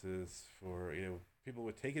consequences for people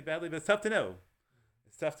would take it badly, but it's tough to know.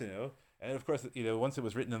 It's tough to know, and of course, once it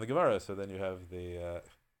was written in the Gemara, so then you have you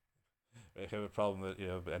have a problem that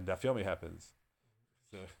and Daf Yomi happens.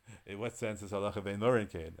 So, in what sense is halacha bein morin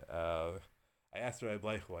kain? I asked Rabbi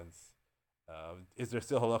Bleich once, is there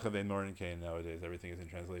still halacha bein morin kain nowadays? Everything is in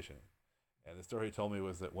translation. And the story he told me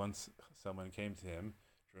was that once someone came to him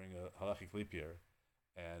during a halachic leap year,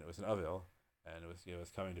 and it was an avil, and it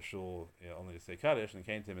was coming to shul only to say kaddish, and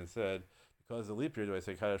came to him and said, because of the leap year, do I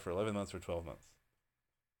say kaddish for 11 months or 12 months?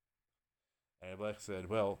 And Rabbi Bleich said,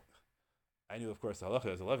 well, I knew, of course, the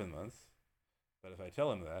halacha is 11 months, but if I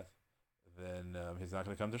tell him that, then he's not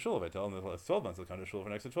going to come to shul. If I tell him that it's 12 months, he'll come to shul for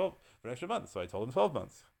an extra month. So I told him 12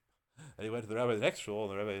 months. And he went to the rabbi of the next shul,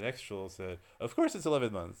 and the rabbi of the next shul said, of course it's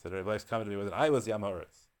 11 months. And Rabbi Black's comment to me was that I was Yam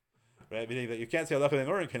Haaretz. Right? Meaning that you can't say halacha and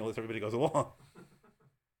morin unless everybody goes along.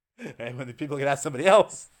 Right? When the people can ask somebody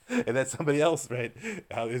else, and that somebody else, right,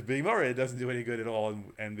 how is being morin, it doesn't do any good at all.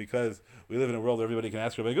 And because we live in a world where everybody can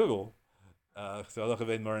ask Rabbi Google, so halacha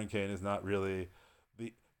and morin is not really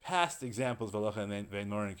the past examples of halacha and vein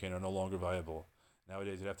morin are no longer viable.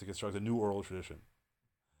 Nowadays, you'd have to construct a new oral tradition,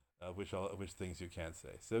 which things you can't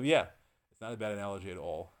say. So yeah, it's not a bad analogy at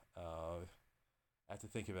all. I have to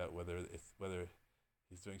think about whether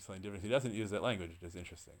he's doing something different. He doesn't use that language. It's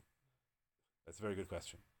interesting. That's a very good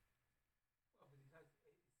question. Well, but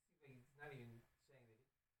he's not even saying that.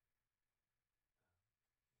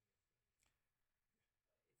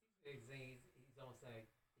 He's almost saying it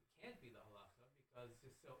can't be the halacha because from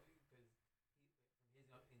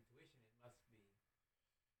his intuition it must be.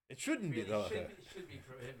 It shouldn't be the halacha. It should be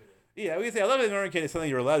prohibited. Yeah, we can say halacha and morin is something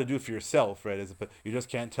you're allowed to do for yourself, right? You just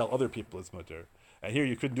can't tell other people it's mutter. And here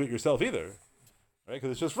you couldn't do it yourself either, right?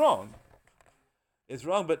 Because it's just wrong. It's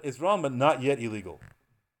wrong, but not yet illegal.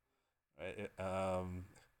 Right?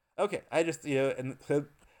 Okay, I just and so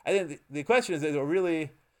I think the question is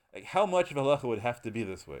really like how much of halacha would have to be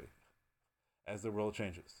this way as the world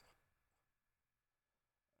changes.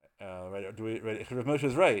 right? Or do we? Right, if Rav Moshe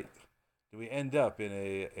is right, do we end up in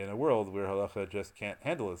a world where halacha just can't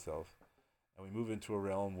handle itself, and we move into a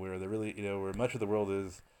realm where there really, where much of the world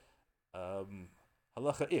is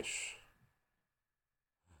halacha ish,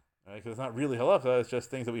 right? Because it's not really halacha; it's just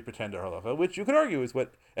things that we pretend are halacha, which you could argue is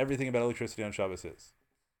what everything about electricity on Shabbos is.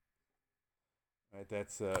 Right?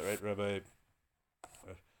 That's right, Rabbi.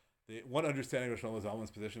 The one understanding of Shlomo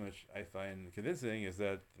Zalman's position, which I find convincing, is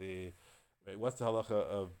that what's the halacha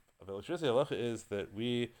of electricity? Halacha is that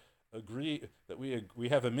we agree that we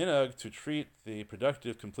have a minhag to treat the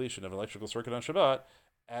productive completion of an electrical circuit on Shabbat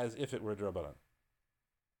as if it were D'Rabbanan.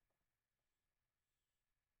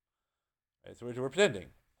 Right, so we're pretending.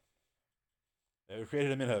 We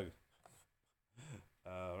created a minhag.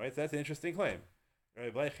 Right, so that's an interesting claim.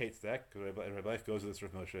 Rabbi Bleich hates that because Rabbi Bleich goes to this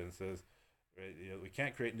Rav Moshe and says, right, we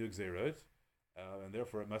can't create new gzeirot, and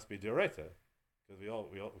therefore it must be d'oraita, because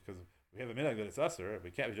because we have a minhag that it's usher.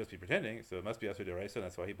 We can't just be pretending, so it must be usher d'oraita, and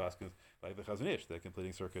that's why he baskins like the Chazon Ish that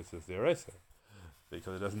completing circuits is d'oraita,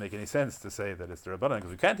 because it doesn't make any sense to say that it's d'Rabbanan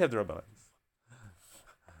because we can't have d'Rabbanans,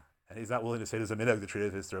 and he's not willing to say there's a minhag to treat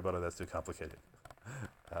it as d'Rabbanan. That's too complicated.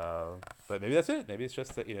 But maybe that's it. Maybe it's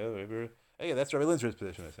just that again, that's Rabbi Linzer's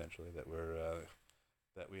position essentially, that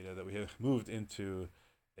we have moved into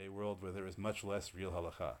a world where there is much less real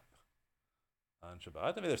halacha on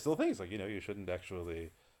Shabbat. I mean, there's still things like you shouldn't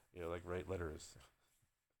actually like write letters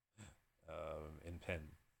in pen.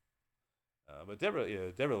 But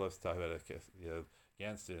Deborah loves to talk about it.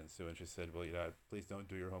 GAN students who, when she said, "Well, please don't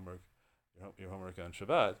do your homework on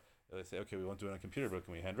Shabbat," they say, "Okay, we won't do it on a computer, but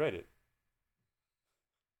can we handwrite it?"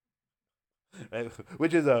 Right?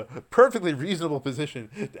 Which is a perfectly reasonable position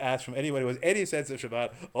to ask from anyone who has any sense of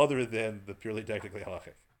Shabbat other than the purely technically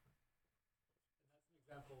halachic.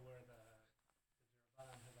 That's an example where the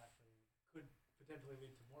Rabbanan has actually could potentially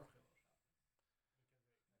lead to more chilul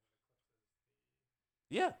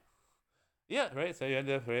Yeah, yeah, right. So you end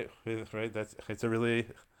up right. It's a really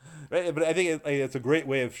right, but I think it's a great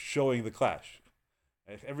way of showing the clash.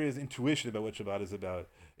 Right? If everyone's intuition about what Shabbat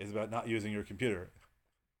is about not using your computer.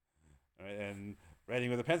 Right? And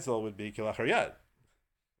writing with a pencil would be kilachar yad,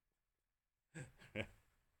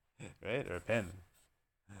 right? Or a pen.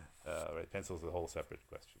 Right, pencil is a whole separate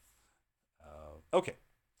question. Okay,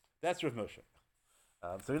 that's Rav Moshe.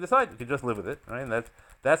 So you decide you can just live with it, right? And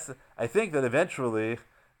that's. I think that eventually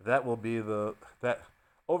that will be that.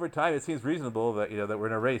 Over time, it seems reasonable that that we're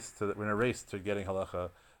in a race to getting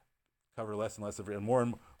halacha cover less and less of it, and more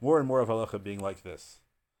of halacha being like this.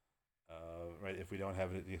 Right, if we don't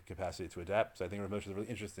have the capacity to adapt. So I think Rav Moshe is a really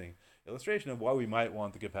interesting illustration of why we might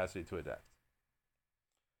want the capacity to adapt.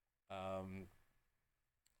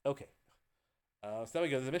 Okay. So then we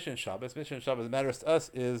go to the Mishnah Shabbos. Mishnah Shabbos, the matter to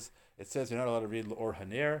us is, it says you're not allowed to read L'or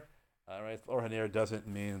Haner. Right, L'or Haner doesn't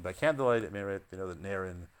mean by candlelight. It means, right, that Ner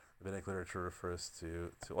in rabbinic literature refers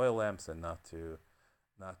to oil lamps and not to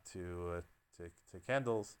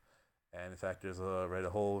candles. And in fact, there's a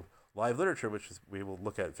whole live literature which we will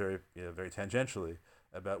look at very tangentially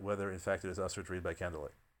about whether in fact it is usher to read by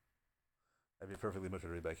candlelight. I'd be perfectly much to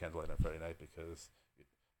read by candlelight on Friday night because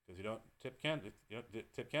you don't tip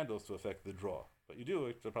candles to affect the draw, but you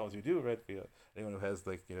do. The problem is you do, right? Anyone who has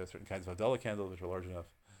certain kinds of Havdalah candles which are large enough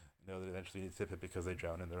know that eventually you need to tip it because they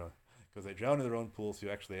drown in their own pool. So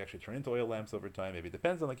you actually turn into oil lamps over time. Maybe it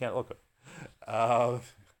depends on the candle. Okay.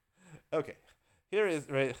 Okay. Here is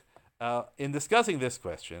right. In discussing this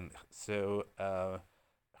question, so Rav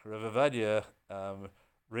Avadia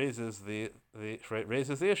raises the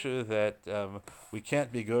issue that we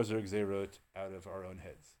can't be gozer gzerot out of our own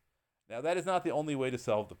heads. Now that is not the only way to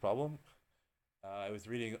solve the problem. I was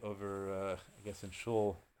reading over, I guess in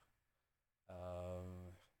shul,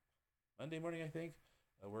 Monday morning, I think,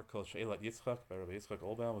 a work called She'elat Yitzchak by Rabbi Yitzchak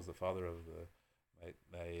Olbaum, was the father of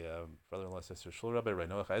my brother-in-law's sister, Shul Rabbi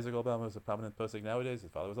Noach Isaac Olbaum, was a prominent posek nowadays.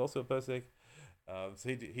 His father was also a posek. So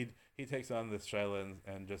he takes on this shaila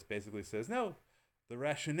and just basically says, no, the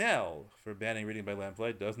rationale for banning reading by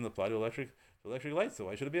lamplight doesn't apply to electric lights, so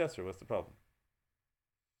why should it be usher? What's the problem?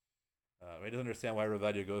 He doesn't understand why Rav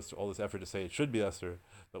Avadia goes to all this effort to say it should be usher,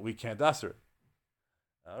 but we can't usher.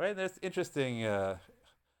 All right, that's interesting. I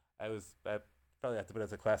probably have to put it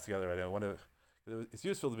as a class together. It's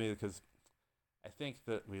useful to me because I think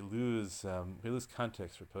that we lose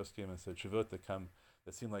context for poskim, and so tshuvot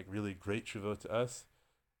that seem like really great tshuvot to us,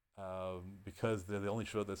 because they're the only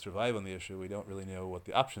tshuvot that survive on the issue. We don't really know what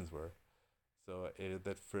the options were. So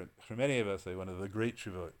that for many of us, one of the great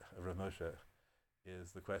tshuvot of Rav Moshe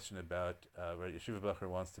is the question about Yeshiva Bacher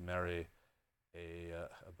wants to marry a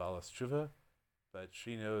balas tshuva, but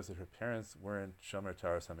she knows that her parents weren't shomer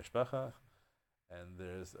taras hamishpacha, And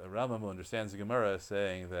there's a Rambam who understands the Gemara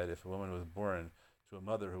saying that if a woman was born to a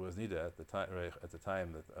mother who was nida at the time, right, at the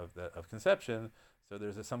time of conception, so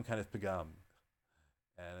there's some kind of pigam,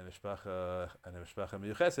 and a mishpacha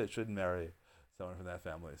miyucheset shouldn't marry someone from that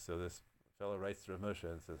family. So this fellow writes to Rav Moshe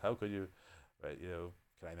and says, "How could you, right?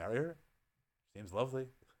 Can I marry her? Seems lovely,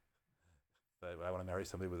 but I want to marry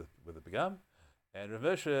somebody with a pigam." And Rav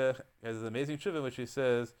Moshe has an amazing tshuva in which he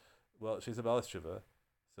says, "Well, she's a balas tshuva,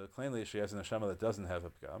 so plainly she has an neshama that doesn't have a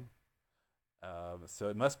pigam. So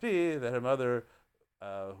it must be that her mother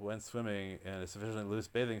went swimming in a sufficiently loose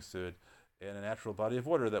bathing suit in a natural body of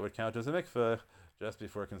water that would count as a mikveh just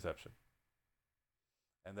before conception.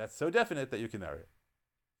 And that's so definite that you can marry her."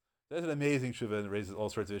 That's an amazing tshuva and raises all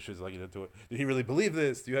sorts of issues like, did he really believe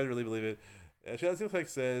this? Do you really believe it? Shlomo Zilchak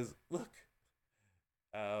says, look,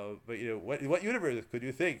 but what universe could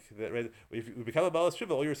you think that, right? If you become a balas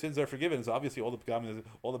tshuva, all your sins are forgiven. So obviously all the pagams in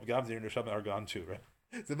your neshama are gone too, right?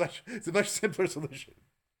 It's a much simpler solution.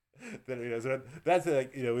 So that's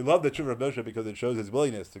like, we love the tshuva of Moshe because it shows his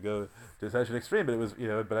willingness to go to such an extreme. But it was,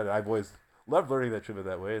 but I've always loved learning that tshuva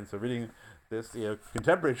that way. And so reading this,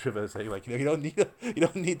 contemporary tshuva saying like, you don't need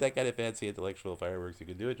that kind of fancy intellectual fireworks. You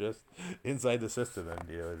can do it just inside the system, and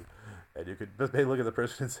you could just maybe look at the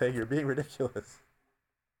person and say, "You're being ridiculous."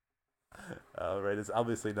 Right? It's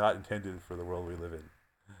obviously not intended for the world we live in.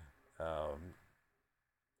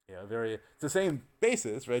 It's the same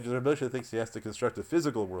basis, right? Rabbi Moshe thinks he has to construct a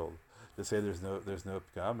physical world to say there's no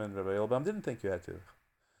pgam, and Rabbi Elbam didn't think you had to.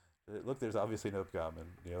 Look, there's obviously no pgam, and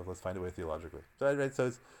let's find a way theologically. So, right, so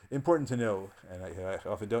it's important to know, and I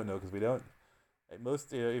often don't know because we don't.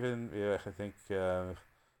 Most, I think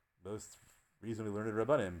most reasonably learned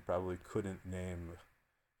rabbanim probably couldn't name.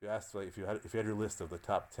 If you asked, like, if you had your list of the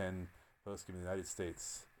top 10 poskim in the United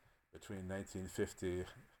States between 1950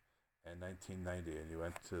 and 1990, and you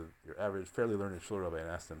went to your average fairly learned shul rabbi and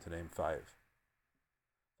asked them to name five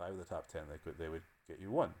of the top 10, they would get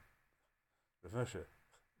you one. Rav Moshe.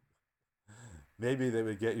 Maybe they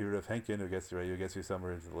would get you Rav Henkin, who gets you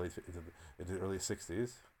somewhere into the early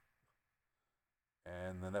 60s,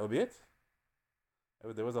 and then that would be it.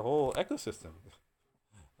 There was a whole ecosystem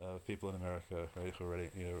of people in America, right, who were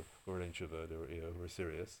writing tshuva, who were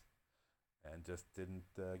serious, and just didn't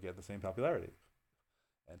get the same popularity.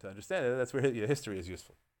 And to understand it, that's where history is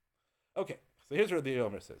useful. Okay, so here's what the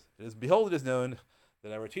Omer says: "Behold, it is known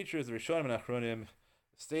that our teachers, the Rishonim and Achronim,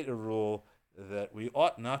 state a rule that we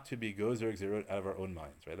ought not to be gozer gzerot out of our own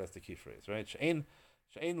minds." Right, that's the key phrase. Right, she'ein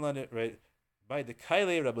lanit. Right, by the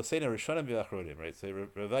kailei Rabbeinu Rishonim v'Achronim. Right, so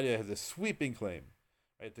Rav Ovadia has a sweeping claim.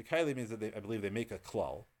 Right, the kailei means that I believe they make a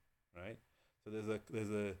klal. Right, so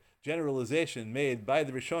there's a generalization made by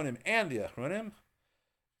the Rishonim and the Achronim.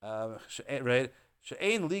 Right.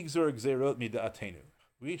 She'ein ligzor gzerot mida'atenu.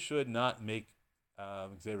 We should not make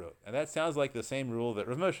gzerot, and that sounds like the same rule that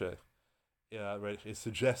Rav Moshe is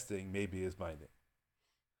suggesting maybe is binding.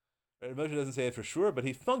 Rav Moshe doesn't say it for sure, but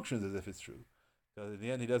he functions as if it's true. Because in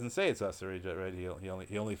the end, he doesn't say it's asur, right?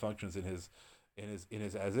 He only functions in his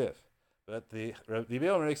as if. But the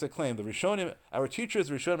Rebbe makes a claim. The Rishonim, our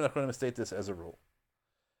teachers, Rishonim and Achronim, state this as a rule.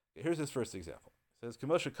 Okay, here's his first example. It says,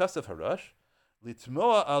 "K'moshe kasav harash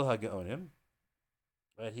litmoa al hagaonim."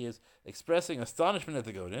 Right, he is expressing astonishment at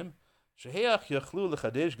the Gonim. Sheheach yachlu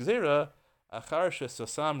lechadesh gzera achar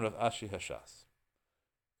shesosam Rav Ashi hashas.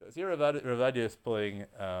 So here Rav Ovadia is pulling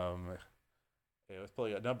a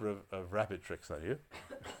number of rapid tricks on you.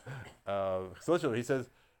 So literally, he says,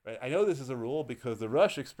 right, I know this is a rule because the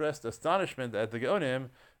Rush expressed astonishment at the Gonim,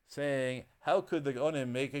 saying, how could the Gonim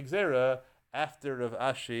make a gzera after Rav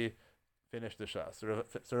Ashi finished the shas?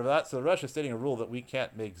 So the Rush is stating a rule that we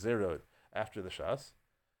can't make gzerot after the shas.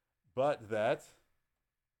 But that,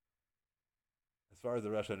 as far as the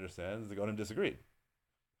Rosh understands, the Gonim disagreed.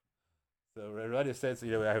 So Rav Ovadia says, I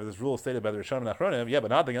have this rule stated by the Rishonim and Achronim, yeah,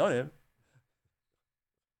 but not the Gonim.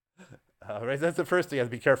 Right, that's the first thing you have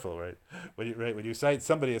to be careful, right? When you cite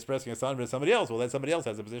somebody expressing astonishment at somebody else, well, then somebody else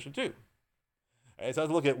has a position too. Right, so I have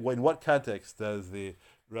to look at in what context does the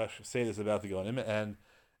Rosh say this about the Gonim, and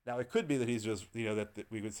now it could be that he's just, that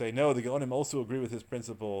we would say, no, the Gonim also agree with his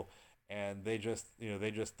principle, and they just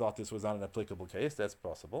thought this was not an applicable case. That's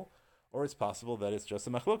possible. Or it's possible that it's just a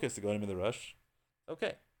machlokas to go in the Rush.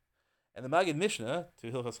 Okay. And the Magid Mishnah,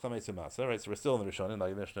 to Hilchos Chametz U'Matzah, right, so we're still in the Rishonim.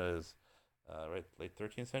 Magid Mishnah is, late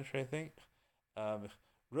 13th century, I think,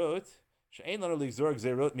 wrote, She'ein lanu ligzor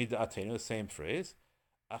gzerot mida'atenu, the same phrase,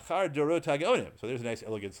 achar dorot ha'gaonim. So there's a nice,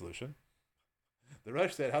 elegant solution. The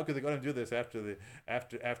Rush said, how could the Gonim do this after Rav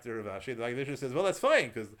Ashi? The Magid Mishnah says, well, that's fine,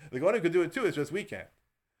 because the Gonim could do it too, it's just we can't.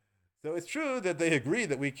 So it's true that they agree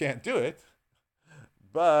that we can't do it,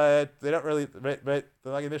 but they don't really, right?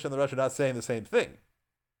 The Maggid Mishnah and the Rosh are not saying the same thing.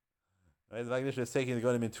 Right? The Maggid Mishnah is taking the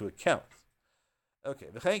Gonim into account. Okay,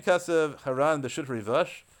 V'chein kasav Haran b'shut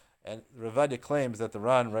Rivash, and Ravadia claims that the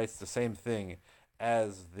Ran writes the same thing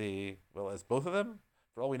as both of them.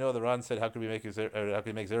 For all we know, the Ran said, how can we make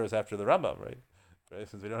zeros after the Rambam, right?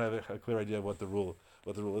 Since we don't have a clear idea of what the rule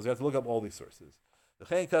is, we have to look up all these sources.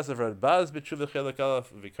 V'chein kasav Radbaz b'tshuva chelak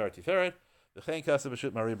alaf v'ikar tiferet, v'chein kasav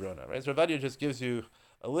b'shut Mari Brona. Right? So Ravadia just gives you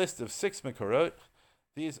a list of 6 Mekorot.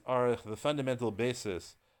 These are the fundamental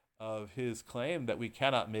basis of his claim that we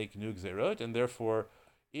cannot make new Gzerot, and therefore,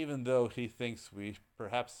 even though he thinks we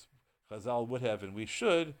perhaps Chazal would have and we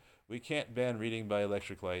should, we can't ban reading by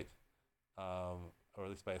electric light, or at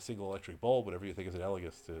least by a single electric bulb, whatever you think is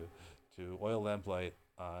analogous to oil lamp light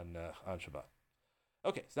on Shabbat.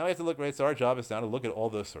 Okay, so now we have to look, right? So our job is now to look at all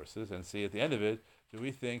those sources and see at the end of it, do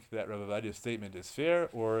we think that Rav Avadia's statement is fair,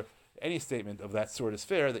 or any statement of that sort is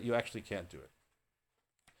fair, that you actually can't do it.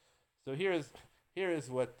 So here is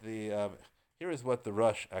what the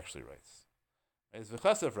Rush actually writes. It's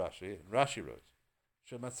v'chasav Rashi wrote,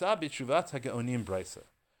 Shematza b'tshuvat ha'gaonim brisa.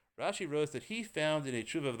 Rashi wrote that he found in a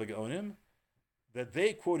tshuva of the Gaonim that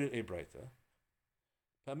they quoted a brisa.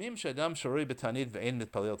 Pamim shadam shoroi b'tanit ve'ein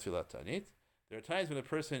mitpalel tfilat tanit. There are times when a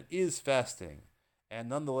person is fasting and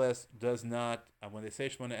nonetheless does not, when they say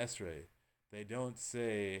Shemona Esrei, they don't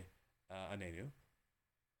say Anenu.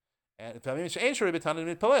 And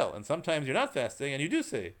sometimes you're not fasting and you do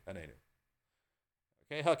say Anenu.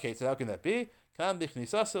 Okay, so how can that be? So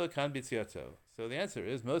the answer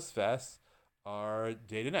is most fasts are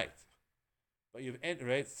day to night. But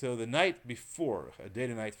right? So the night before a day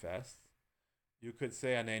to night fast, you could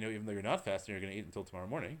say Anenu even though you're not fasting, you're going to eat until tomorrow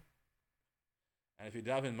morning. And if you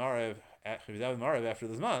daven Marav after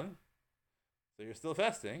the Zman, so you're still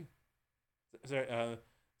fasting. If you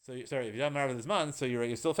daven Marav the Zman, so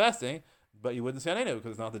you're still fasting, but you wouldn't say Anenu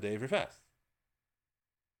because it's not the day of your fast.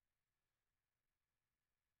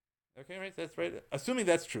 Okay, right? That's right. Assuming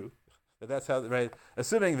that's true, that's how, right?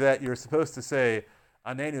 Assuming that you're supposed to say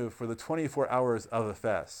Anenu for the 24 hours of a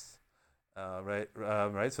fast, right?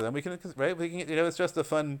 Right. So then we can, right? We can, it's just a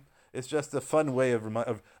fun way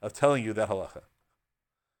of telling you that halacha.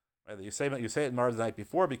 Right? You say it Marav the night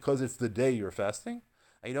before because it's the day you're fasting,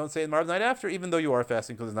 and you don't say it Marav the night after, even though you are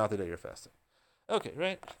fasting because it's not the day you're fasting. Okay,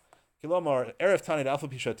 right? Kilomar erev tanid alpha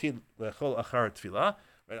pishatin lechol achar tefillah.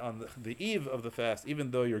 Right, on the eve of the fast,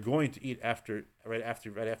 even though you're going to eat right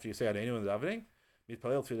after you say Anenu in the davening,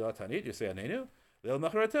 mitpalel tefillah tanit, you say Anenu. Leil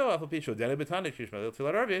macharato alpha pisho dele b'tanit shishmalel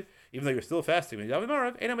tefillah arvit, even though you're still fasting when you daven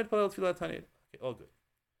Marav, einam mitpalel tefillah tanit. Okay, all good.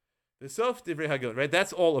 The sof divrei hagon, right?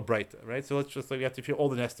 That's all a brayta, right? So let's just we have to feel all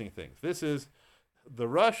the nesting things. This is the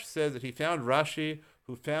Rush says that he found Rashi,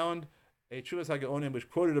 who found a Chuvas HaGaonim which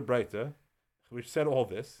quoted a brayta, which said all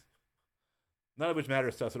this, none of which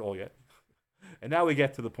matters to us at all yet. And now we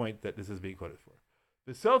get to the point that this is being quoted for.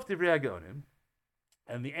 The sof divrei haGaonim,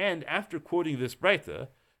 and the end, after quoting this brayta,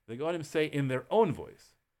 the Gaonim say in their own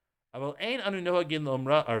voice, "Aval ein anu nohagin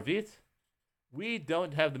lomra arvit." We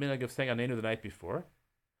don't have the minhag of saying Anenu the night before.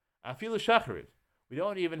 Afilu shacharit. We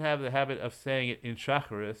don't even have the habit of saying it in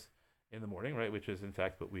shacharis in the morning, right? Which is in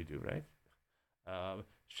fact what we do, right?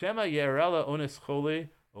 Shema yerala ones chole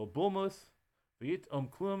o bulmus v'yit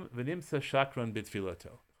klum v'nimsa shakran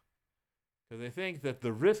bitfilato. Because they think that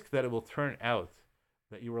the risk that it will turn out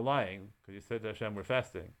that you were lying, because you said to Hashem, we're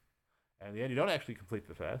fasting, and in the end you don't actually complete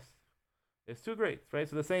the fast, is too great, right?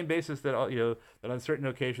 So the same basis that that on certain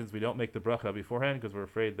occasions we don't make the bracha beforehand because we're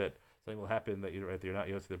afraid that something will happen that you're not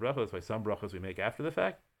yotzi the bracha. That's why some brachas we make after the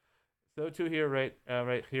fact. So too here, right?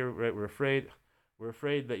 We're afraid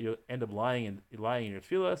that you'll end up lying in your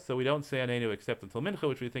tefillah, so we don't say Anenu except until mincha,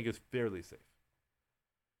 which we think is fairly safe.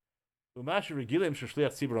 What about the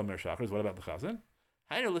chazan?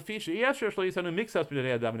 All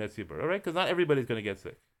right, because not everybody's going to get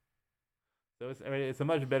sick. So it's a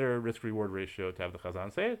much better risk-reward ratio to have the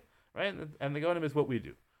chazan say it, right? And the Gaonim is what we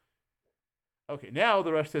do. Okay, now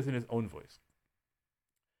the Rush says in his own voice.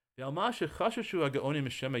 But about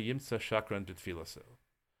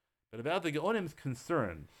the Gaonim's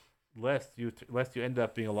concern, lest you end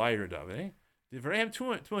up being a liar in davening,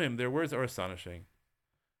 to him, their words are astonishing.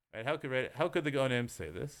 Right? How could the Gaonim say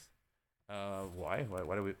this? Why?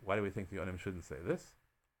 Why do we think the Gaonim shouldn't say this?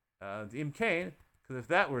 The Imkain, because if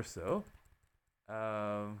that were so,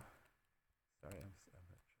 the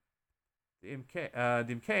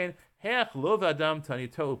Imkain, heach lov adam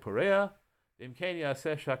tanito upareya, the Imkain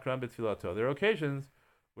yaseh shakran b'tfilato. There are occasions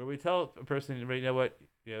where we tell a person, right, you know what,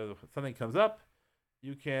 something comes up,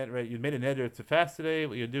 you can't, right, you made a neder to fast today.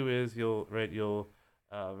 What you do is you'll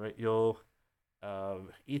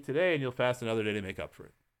eat today and you'll fast another day to make up for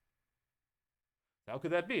it. How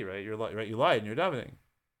could that be, right? Right. You lied in your davening.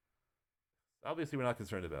 Obviously, we're not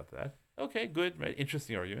concerned about that. Okay, good, right?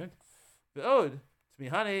 Interesting argument. The ode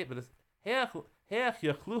tzmihane, but it's heach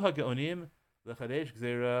yachlu hagaonim lechadesh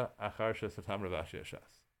gzera achar shesatam ravashi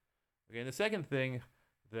ashas. Okay, and the second thing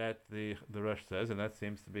that the Rush says, and that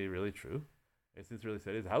seems to be really true, it seems to really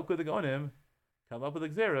say is how could the Gaonim come up with a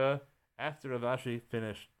gzera after Ravashi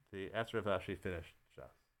finished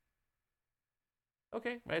Shas?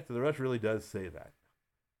 Okay, right. So the Rush really does say that.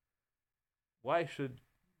 Why should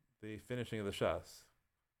the finishing of the Shas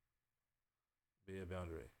be a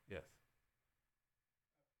boundary? Yes.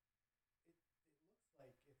 It looks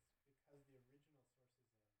like it's because the original source is right.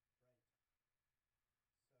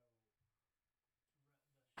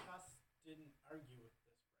 So the Shas didn't argue with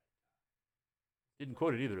this right. Didn't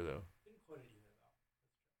quote it either, though. Didn't quote it either, though. That's true.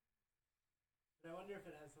 But I wonder if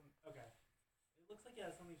it has some. Okay. It looks like it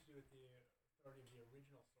has something to do with the authority of the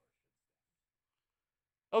original source.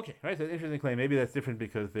 Okay, right. So an interesting claim. Maybe that's different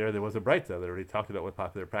because there was a Breita that already talked about what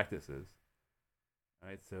popular practice is.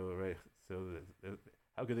 Right. So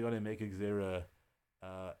how could they go and make a gzera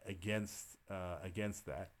against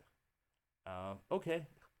that? Okay,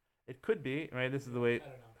 it could be right. This is the way. I don't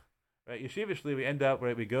know. Right. Yeshivishly, we end up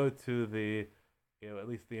right. We go to the at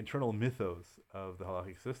least the internal mythos of the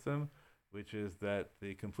halachic system, which is that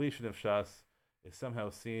the completion of Shas is somehow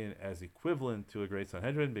seen as equivalent to a great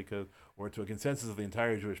Sanhedrin or to a consensus of the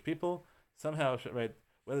entire Jewish people. Somehow, right,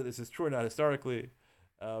 whether this is true or not historically,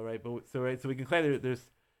 right, so we can claim there's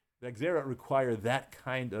the Gzera require that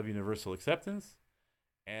kind of universal acceptance,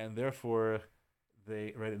 and therefore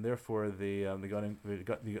the Gaonim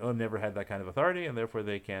never had that kind of authority, and therefore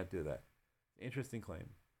they can't do that. Interesting claim.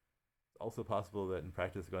 It's also possible that in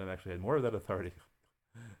practice the Gaonim actually had more of that authority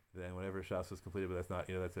than whenever Shas was completed, but that's not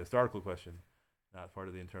that's a historical question. Not part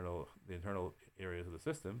of the internal areas of the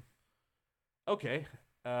system. Okay,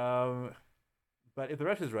 but if the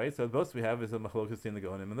Rush is right, so the most we have is a machlokas in the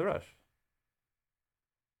Gaonim and the Rush,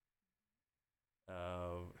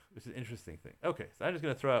 which is an interesting thing. Okay, so I'm just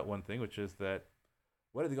going to throw out one thing, which is that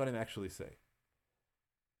what did the Gaonim actually say?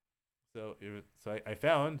 So I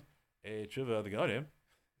found a tshuva of the Gaonim,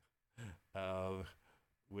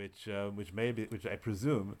 which I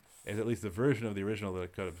presume is at least a version of the original that I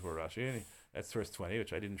cut before Rashi. That's source 20,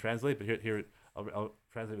 which I didn't translate, but here I'll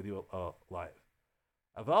translate with you live.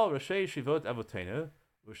 Aval Rashei Shivot Avotenu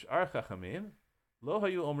Ushar Chachamim Lo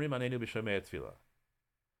Hayu Omrim Anenu B'Shomei Tefillah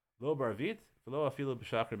Lo Barvit V'Lo Afilu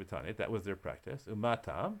B'Shachar B'Tanit. That was their practice.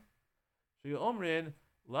 Umatam Shayu Omrin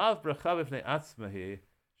Lav Bracha B'Fnei Atzmahi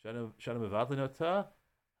Shanu Mevadlinota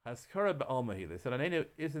Haskara B'Almahi. They said Anenu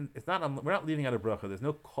isn't. It's not. We're not leaving out a bracha. There's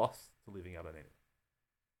no cost to leaving out Anenu.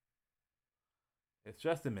 It's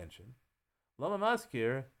just a mention. Lama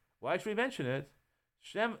Maskir, why should we mention it?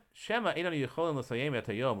 Shema Einanu Yecholim L'Sayem Et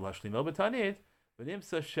Hayom L'Shlimo B'Tanit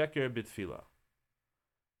V'Nimsa Sheker B'Tfila.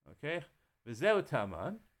 Okay, V'Zeu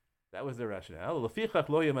Taman. That was their rationale. L'Fichach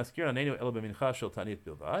Lo Yemaskir Anenu Elo B'Mincha Shel Tanit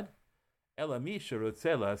Bilvad Ela Misha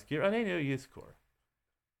Rotzeh Laskir Anenu Yizkor.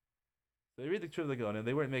 So they read the Tshuva of the Gaon and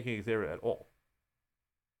they weren't making a gzera at all.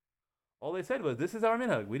 All they said was, "This is our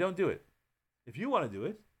minhag. We don't do it. If you want to do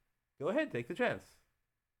it, go ahead, take the chance."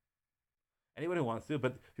 Anyone who wants to,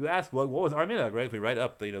 but if you ask, well, what was our minhag, right? If we write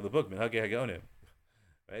up the book Minhagei HaGaonim,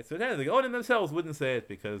 right? So then the Gaonim themselves wouldn't say it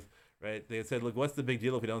because, right? They had said, look, what's the big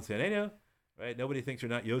deal if we don't say Anenu, right? Nobody thinks you're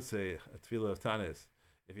not Yotzei a tefillah of Tanis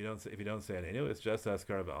if you don't say Anenu. It's just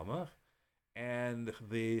Askara B'Almach, and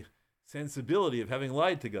the sensibility of having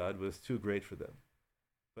lied to God was too great for them.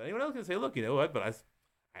 But anyone else can say, look, you know what? But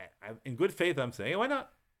I in good faith, I'm saying, why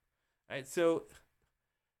not? Right? So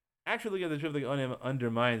actually, looking at the Tshuva of the Gaonim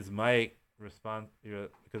undermines my response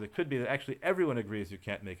because it could be that actually everyone agrees you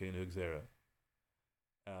can't make a new gzera.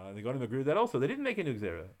 The Gaonim agreed with that also. They didn't make a new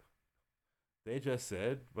gzera. They just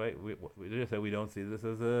said, right? We just said we don't see this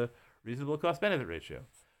as a reasonable cost-benefit ratio.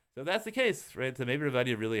 So if that's the case, right? So maybe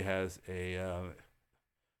Ravadia really has a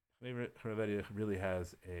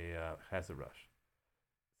rush.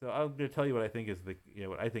 So I'm going to tell you what I think is the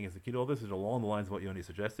key to all this is along the lines of what Yoni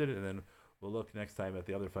suggested, and then we'll look next time at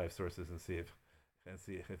the other 5 sources and see if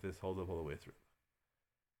this holds up all the way through.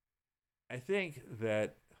 I think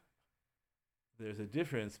that there's a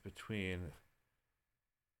difference between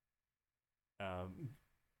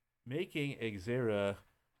making a gzera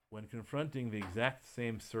when confronting the exact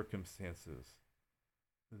same circumstances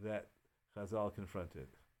that Chazal confronted,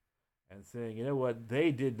 and saying, you know what,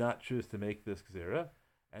 they did not choose to make this gzera,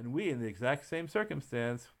 and we, in the exact same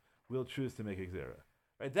circumstance, will choose to make a gzera.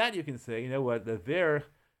 Right? That you can say, you know what, that they're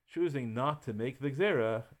choosing not to make the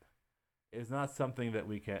gzera is not something that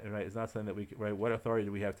we can, right? It's not something that we can, right? What authority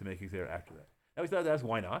do we have to make Xer after that? Now we start to ask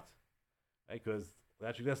why not, right? Because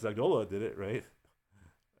actually, that's Zagdola did it, right?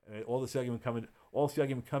 Right? All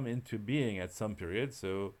Siyagim come into being at some period.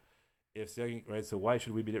 So if Siyagim, right? So why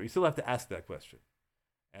should we be there? You still have to ask that question,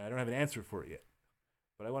 and I don't have an answer for it yet.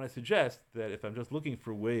 But I want to suggest that if I'm just looking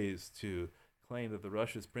for ways to claim that the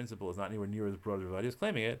Russia's principle is not anywhere near as broad as Ravadi is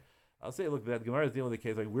claiming it, I'll say, look, that Gemara is dealing with the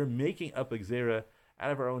case like we're making up a Xera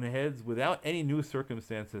out of our own heads without any new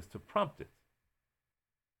circumstances to prompt it.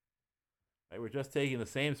 Right? We're just taking the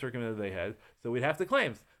same circumstances they had, so we'd have to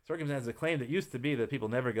claim circumstances. A claim that used to be that people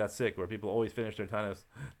never got sick, or people always finished their tanas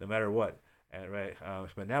no matter what. And right,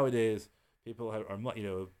 but nowadays people are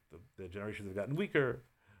the generations have gotten weaker.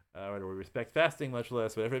 Right, or we respect fasting much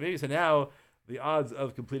less, whatever it may be. So now the odds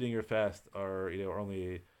of completing your fast are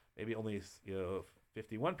only 51%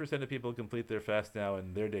 of people complete their fast now,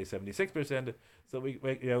 and their day 76%. So we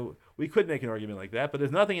could make an argument like that, but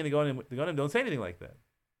there's nothing in the Gonim. The Gonim don't say anything like that.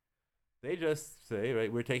 They just say,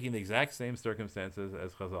 right, we're taking the exact same circumstances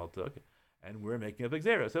as Chazal took, and we're making up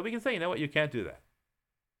Xera. So we can say, you know what, you can't do that.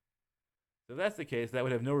 So if that's the case, that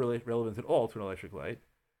would have no relevance at all to an electric light.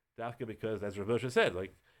 Dafka, because as Rav Moshe said,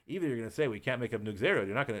 like, either you're going to say we can't make up new Xera,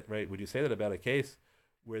 you're not going to, right? Would you say that about a case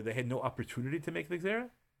where they had no opportunity to make the Xera?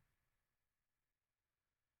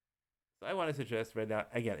 So I want to suggest right now,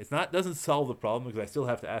 again, doesn't solve the problem because I still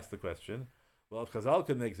have to ask the question. Well, if Chazal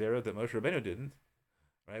could make Xera that Moshe Rabbeinu didn't,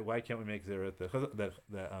 right? Why can't we make Xera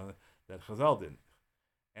that Chazal didn't?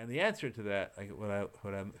 And the answer to that, like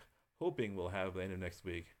what I'm hoping we'll have by the end of next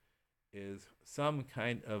week, is some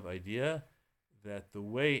kind of idea that the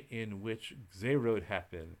way in which Xerot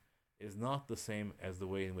happen is not the same as the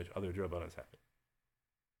way in which other Drabanas happen.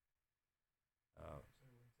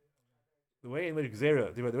 The way in which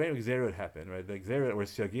Xerot happen, right? The Xerot or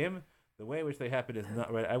Siagim, the way in which they happen is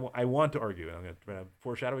not right. I want to argue, and I'm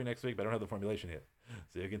foreshadowing next week, but I don't have the formulation yet,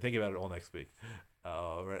 so you can think about it all next week.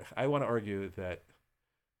 Right? I want to argue that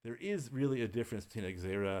there is really a difference between a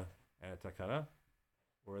Xera and a Takana,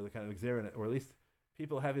 or the kind of Xera, or at least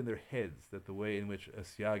people have in their heads that the way in which a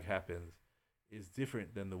Siag happens is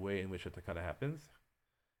different than the way in which a Takana happens.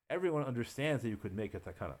 Everyone understands that you could make a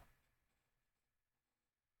Takana.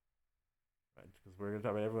 Right? Because we're going to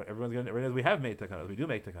talk about everyone's going to, we have made Takanas, we do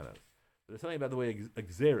make Takanas. But there's something about the way a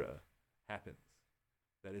Xera happens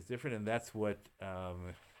that is different, and that's what,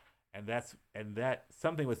 and that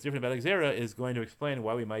something what's different about Xera is going to explain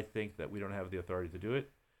why we might think that we don't have the authority to do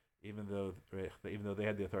it, even though they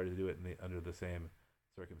had the authority to do it under the same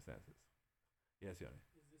circumstances. Yes, Yoni.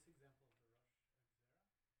 Is this example of the Rosh Xera?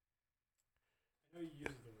 I know you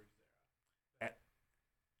use the word Xera.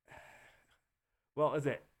 Well,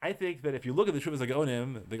 I think that if you look at the Shuvas the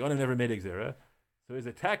Gaonim never made Xera, so his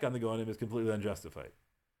attack on the Gaonim is completely unjustified.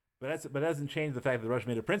 But that doesn't change the fact that the Rosh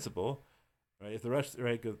made a principle, right? If the Rosh,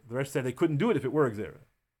 right, the Rosh said they couldn't do it if it were Xera. Yeah,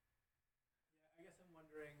 I guess I'm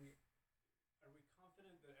wondering, are we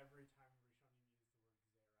confident that every time Rishonim use the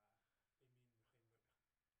word Xera, they mean the thing that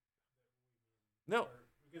we mean? No.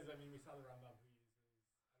 Because, we saw the Rambam who uses, I don't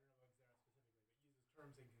know about Xera specifically, but uses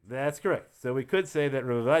terms in That's correct. So we could say that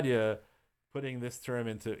Rav Ovadia putting this term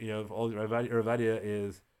into, all Rav Ovadia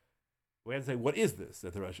is, we have to say, what is this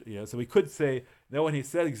that the Rosh, so we could say, no, when he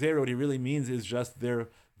said Xera, what he really means is just their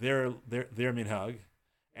minhag.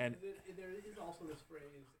 And there is also this phrase,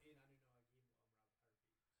 the term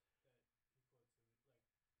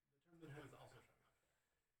minhag is also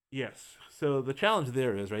shown. yes, so the challenge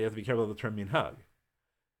there is, right, you have to be careful of the term minhag.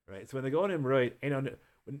 Right, so when the Gaonim write,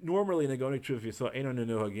 normally in the Gaonic Truv, if you saw Einon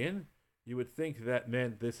Nohagin, you would think that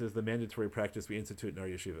meant this is the mandatory practice we institute in our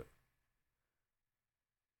yeshiva.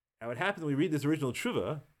 Now, what happens when we read this original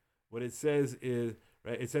tshuva? What it says is,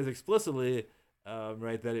 right? It says explicitly,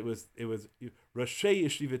 right, that it was Rashei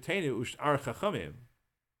Yeshivatenu Ushar Chachamim,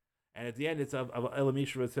 and at the end it's of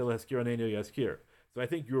Elamish Ratzil Haskir Anenu Yaskir. So I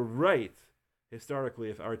think you're right historically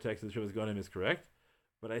if our text of the Shuvas Gaonim is correct,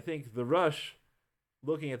 but I think the Rush,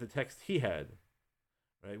 looking at the text he had,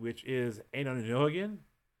 right, which is Einon Nohagin,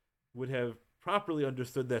 would have properly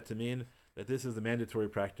understood that to mean that this is the mandatory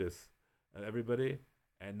practice of everybody,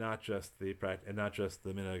 and not just the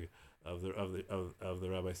minhag of the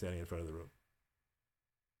rabbi standing in front of the room.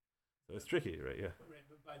 So it's tricky, right? Yeah. Right,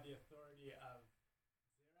 but by the authority of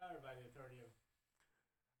Xera or by the authority of?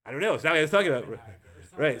 I don't know. It's not what I was talking about.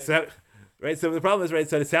 Right. So, right. So the problem is, right.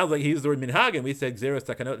 So it sounds like he used the word minhag, and we said Xeros,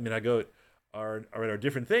 takanot, and minhagot are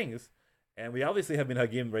different things, and we obviously have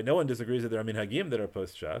minhagim. Right. No one disagrees that there are minhagim that are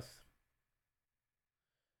post shas.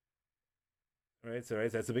 Right. So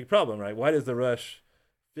that's a big problem, right? Why does the Rush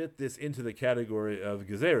fit this into the category of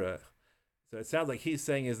Gezerah? So it sounds like he's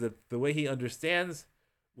saying is that the way he understands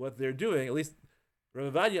what they're doing, at least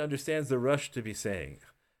Rav Ovadia understands the rush to be saying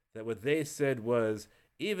that what they said was,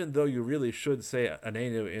 even though you really should say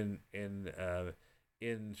anenu in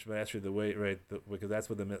Shema Esrei the way right because that's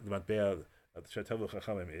what the matbea of Shatavu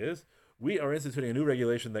Chachamim is, we are instituting a new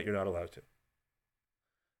regulation that you're not allowed to,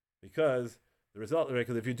 because the result, right?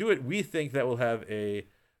 Because if you do it, we think that will have a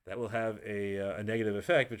negative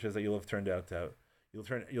effect, which is that you'll turn out to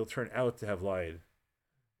have lied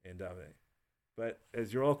in davening. But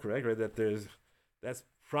as you're all correct, right, that's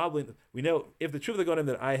probably, we know if the Tshuva Gaonim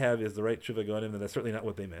that I have is the right Tshuva Gaonim, then that's certainly not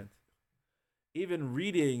what they meant. Even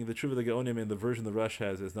reading the Tshuva Gaonim in the version the Rush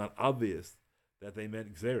has is not obvious that they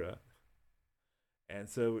meant Gzera. And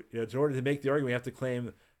so, in order to make the argument, we have to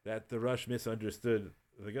claim that the Rush misunderstood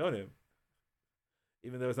the Gaonim,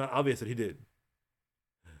 even though it's not obvious that he did.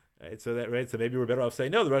 Right, so maybe we're better off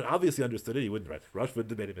saying no. The Rush obviously understood it. He wouldn't. Right? Rush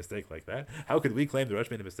wouldn't have made a mistake like that. How could we claim the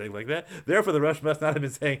Rush made a mistake like that? Therefore, the Rush must not have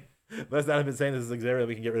been saying this is Xera.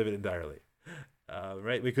 We can get rid of it entirely.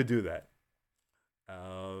 Right? We could do that.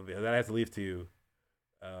 That I have to leave to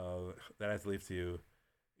you.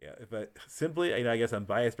 Yeah, but simply, I guess I'm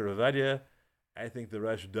biased, but Rav Ovadia, I think the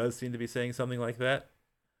Rush does seem to be saying something like that.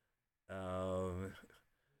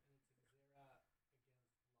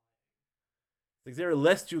 Xera,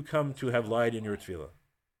 lest you come to have lied in your tefillah.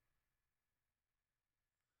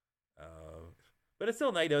 But it's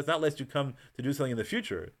still not, it's not lest you come to do something in the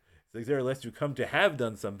future. It's Xera, lest you come to have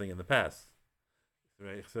done something in the past.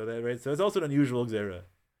 Right? So it's also an unusual Xera,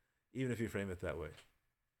 even if you frame it that way.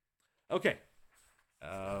 Okay.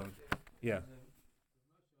 Yeah.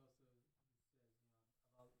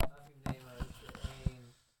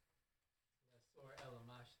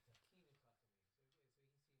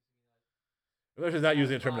 Rosh is not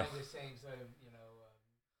using a term. The same sort of,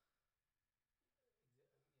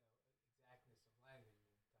 exactness of language.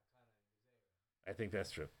 I think that's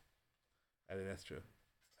true.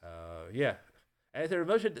 Yeah. And so Rav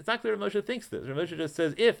Moshe, it's not clear Rav Moshe thinks this. Rav Moshe just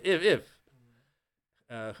says if. It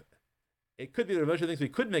could be that Rav Moshe thinks we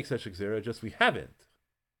could make such a Xera, just we haven't.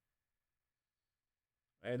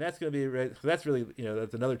 And that's going to be, right, so that's really,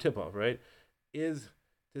 that's another tip-off, right, is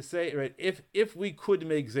to say, right, if we could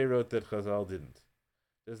make Xerot that Chazal didn't,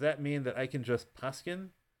 does that mean that I can just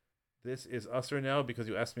paskin? This is usher now because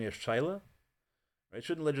you asked me a shaila? Right?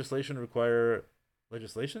 Shouldn't legislation require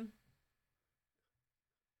legislation?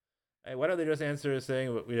 Right, why don't they just answer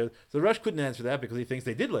saying, so Rush couldn't answer that because he thinks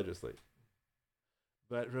they did legislate.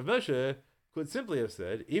 But Rav Moshe could simply have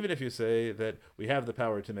said, even if you say that we have the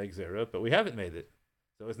power to make Xerot, but we haven't made it,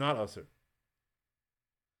 so it's not usher.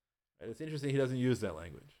 Right? It's interesting he doesn't use that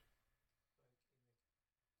language.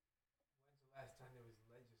 When's the last time there was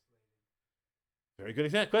legislated? Very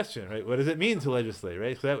good question, right? What does it mean to legislate,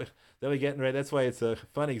 right? So that we get, right? That's why it's a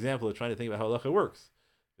fun example of trying to think about how halacha works,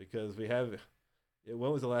 because we have.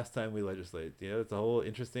 When was the last time we legislate? It's a whole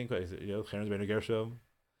interesting question. Cherem Zebreinu Gershom,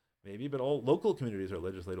 maybe, but all local communities are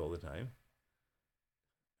legislate all the time.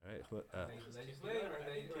 Right? They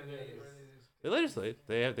legislate, they legislate.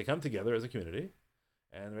 They come together as a community,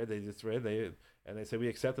 and right, they say we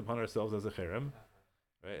accept upon ourselves as a cherem.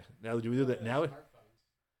 Right now, do we do that now?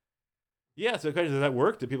 Yeah. So the question is, does that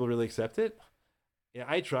work? Do people really accept it? Yeah,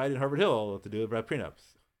 I tried in Harvard Hill to do it about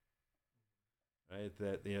prenups. Right,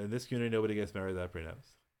 that in this community nobody gets married without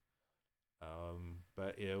prenups.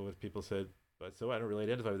 But what people said, but so I don't really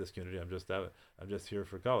identify with this community. I'm just here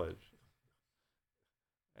for college.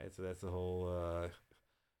 Right, so that's the whole.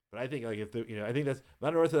 But I think I think that's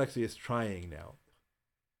modern Orthodoxy is trying now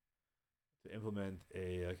to implement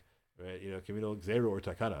a communal Xero or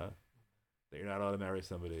takana that you're not allowed to marry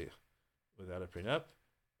somebody without a prenup.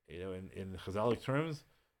 In Chazalic terms,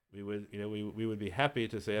 we would be happy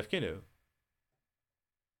to say afkinu.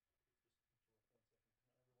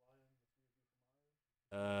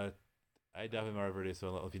 I daven already,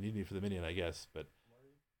 so if you need me for the minion, I guess. But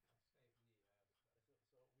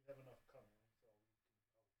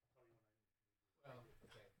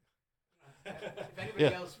if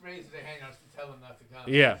anybody else raises their hand, I have to tell them not to come.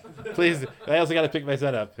 Yeah, please. I also got to pick my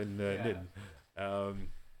son up in Nidden. So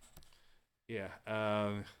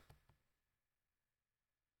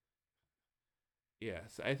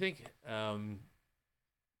I think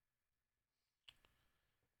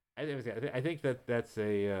I think that that's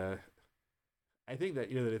a. I think that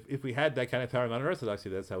that if we had that kind of power in modern Orthodoxy,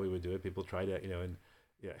 that's how we would do it. People try to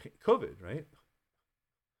COVID, right?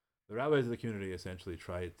 The rabbis of the community essentially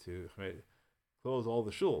tried to close all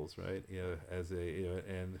the shuls, right? As a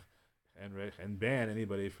and ban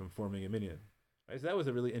anybody from forming a minyan. Right? So that was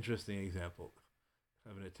a really interesting example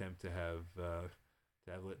of an attempt to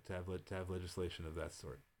to have legislation of that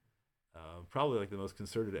sort. Probably like the most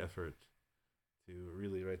concerted effort to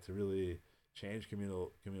really change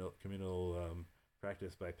communal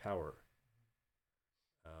practice by power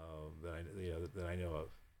that I know of.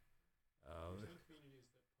 Some communities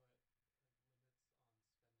that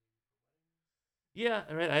put Yeah,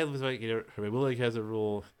 right. I was like, Rabbi Willig has a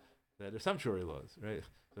rule that there's sumptuary laws, right?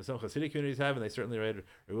 So some Hasidic communities have, and they certainly right.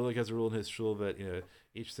 Rabbi Willig has a rule in his shul that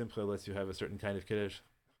each simcha lets you have a certain kind of kiddush,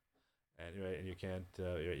 and right, and you can't,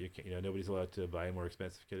 nobody's allowed to buy a more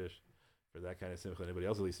expensive kiddush for that kind of simcha. Anybody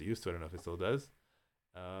else, at least, used to. I don't know if it still does,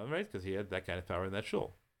 right? Because he had that kind of power in that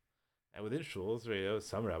shul, and within shuls,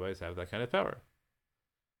 some rabbis have that kind of power.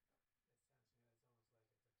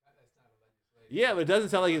 That's not a legislation. Yeah, but it doesn't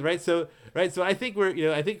sound like it, right? So, right. So I think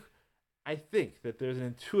I think that there's an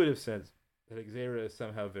intuitive sense that Xera is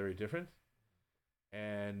somehow very different,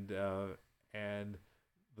 and the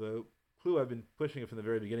clue I've been pushing from the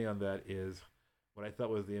very beginning on that is what I thought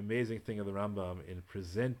was the amazing thing of the Rambam in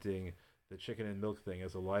presenting the chicken and milk thing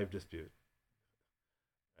as a live dispute.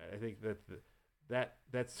 I think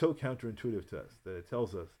that's so counterintuitive to us that it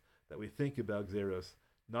tells us that we think about Xeros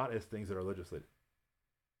not as things that are legislated.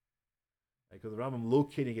 Because the Rambam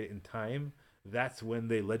locating it in time, that's when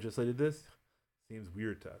they legislated this, seems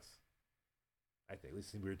weird to us. I think, at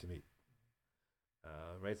least seems weird to me.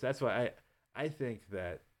 Right, so that's why I think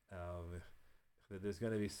that there's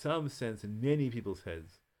going to be some sense in many people's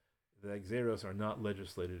heads that Xeros are not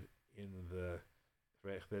legislated in the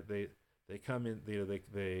right, that they come in,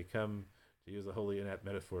 they come, to use a holy inapt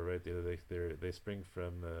metaphor, right? They spring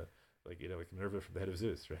from like Minerva from the head of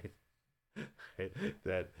Zeus, right? Right?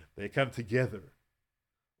 That they come together.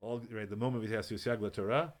 All right, the moment we have Susyag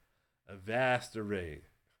Torah, a vast array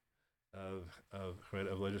of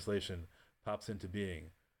legislation pops into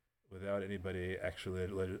being without anybody actually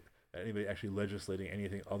legislating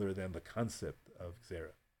anything other than the concept of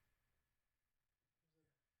Xera.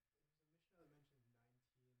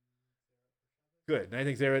 Good.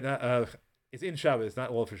 19 Xera. It's in Shabbos. It's not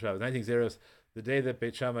all for Shabbos. 19 Xeros, the day that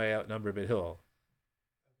Beit Shammai outnumber Beit Hillel.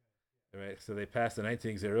 Right, so they passed the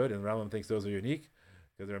 19 Xerot, and Rambam thinks those are unique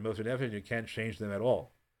because they're most effort and you can't change them at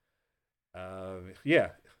all. Yeah.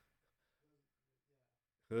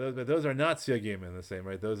 But those are not siyagim in the same,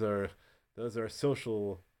 right? Those are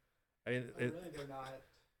social. I mean, really, they're not.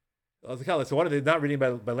 So one of them, not reading by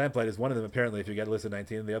lamplight, is one of them. Apparently, if you get a list of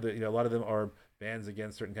 19, the other, a lot of them are bans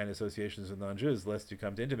against certain kind of associations with non-Jews, lest you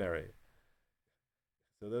come to intermarry.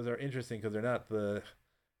 So those are interesting because they're not the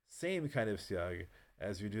same kind of siyag.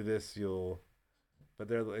 As you do this, but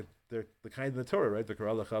they're the kind of the Torah, right? The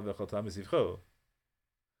Korah Lecha v'Chaltam Esivcho.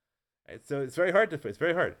 So it's very hard to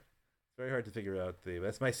figure out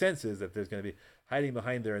that's my sense is that there's going to be hiding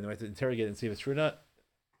behind there, and they have to interrogate and see if it's true or not.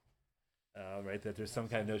 Right? That there's some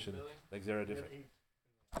kind of notion like Xera different.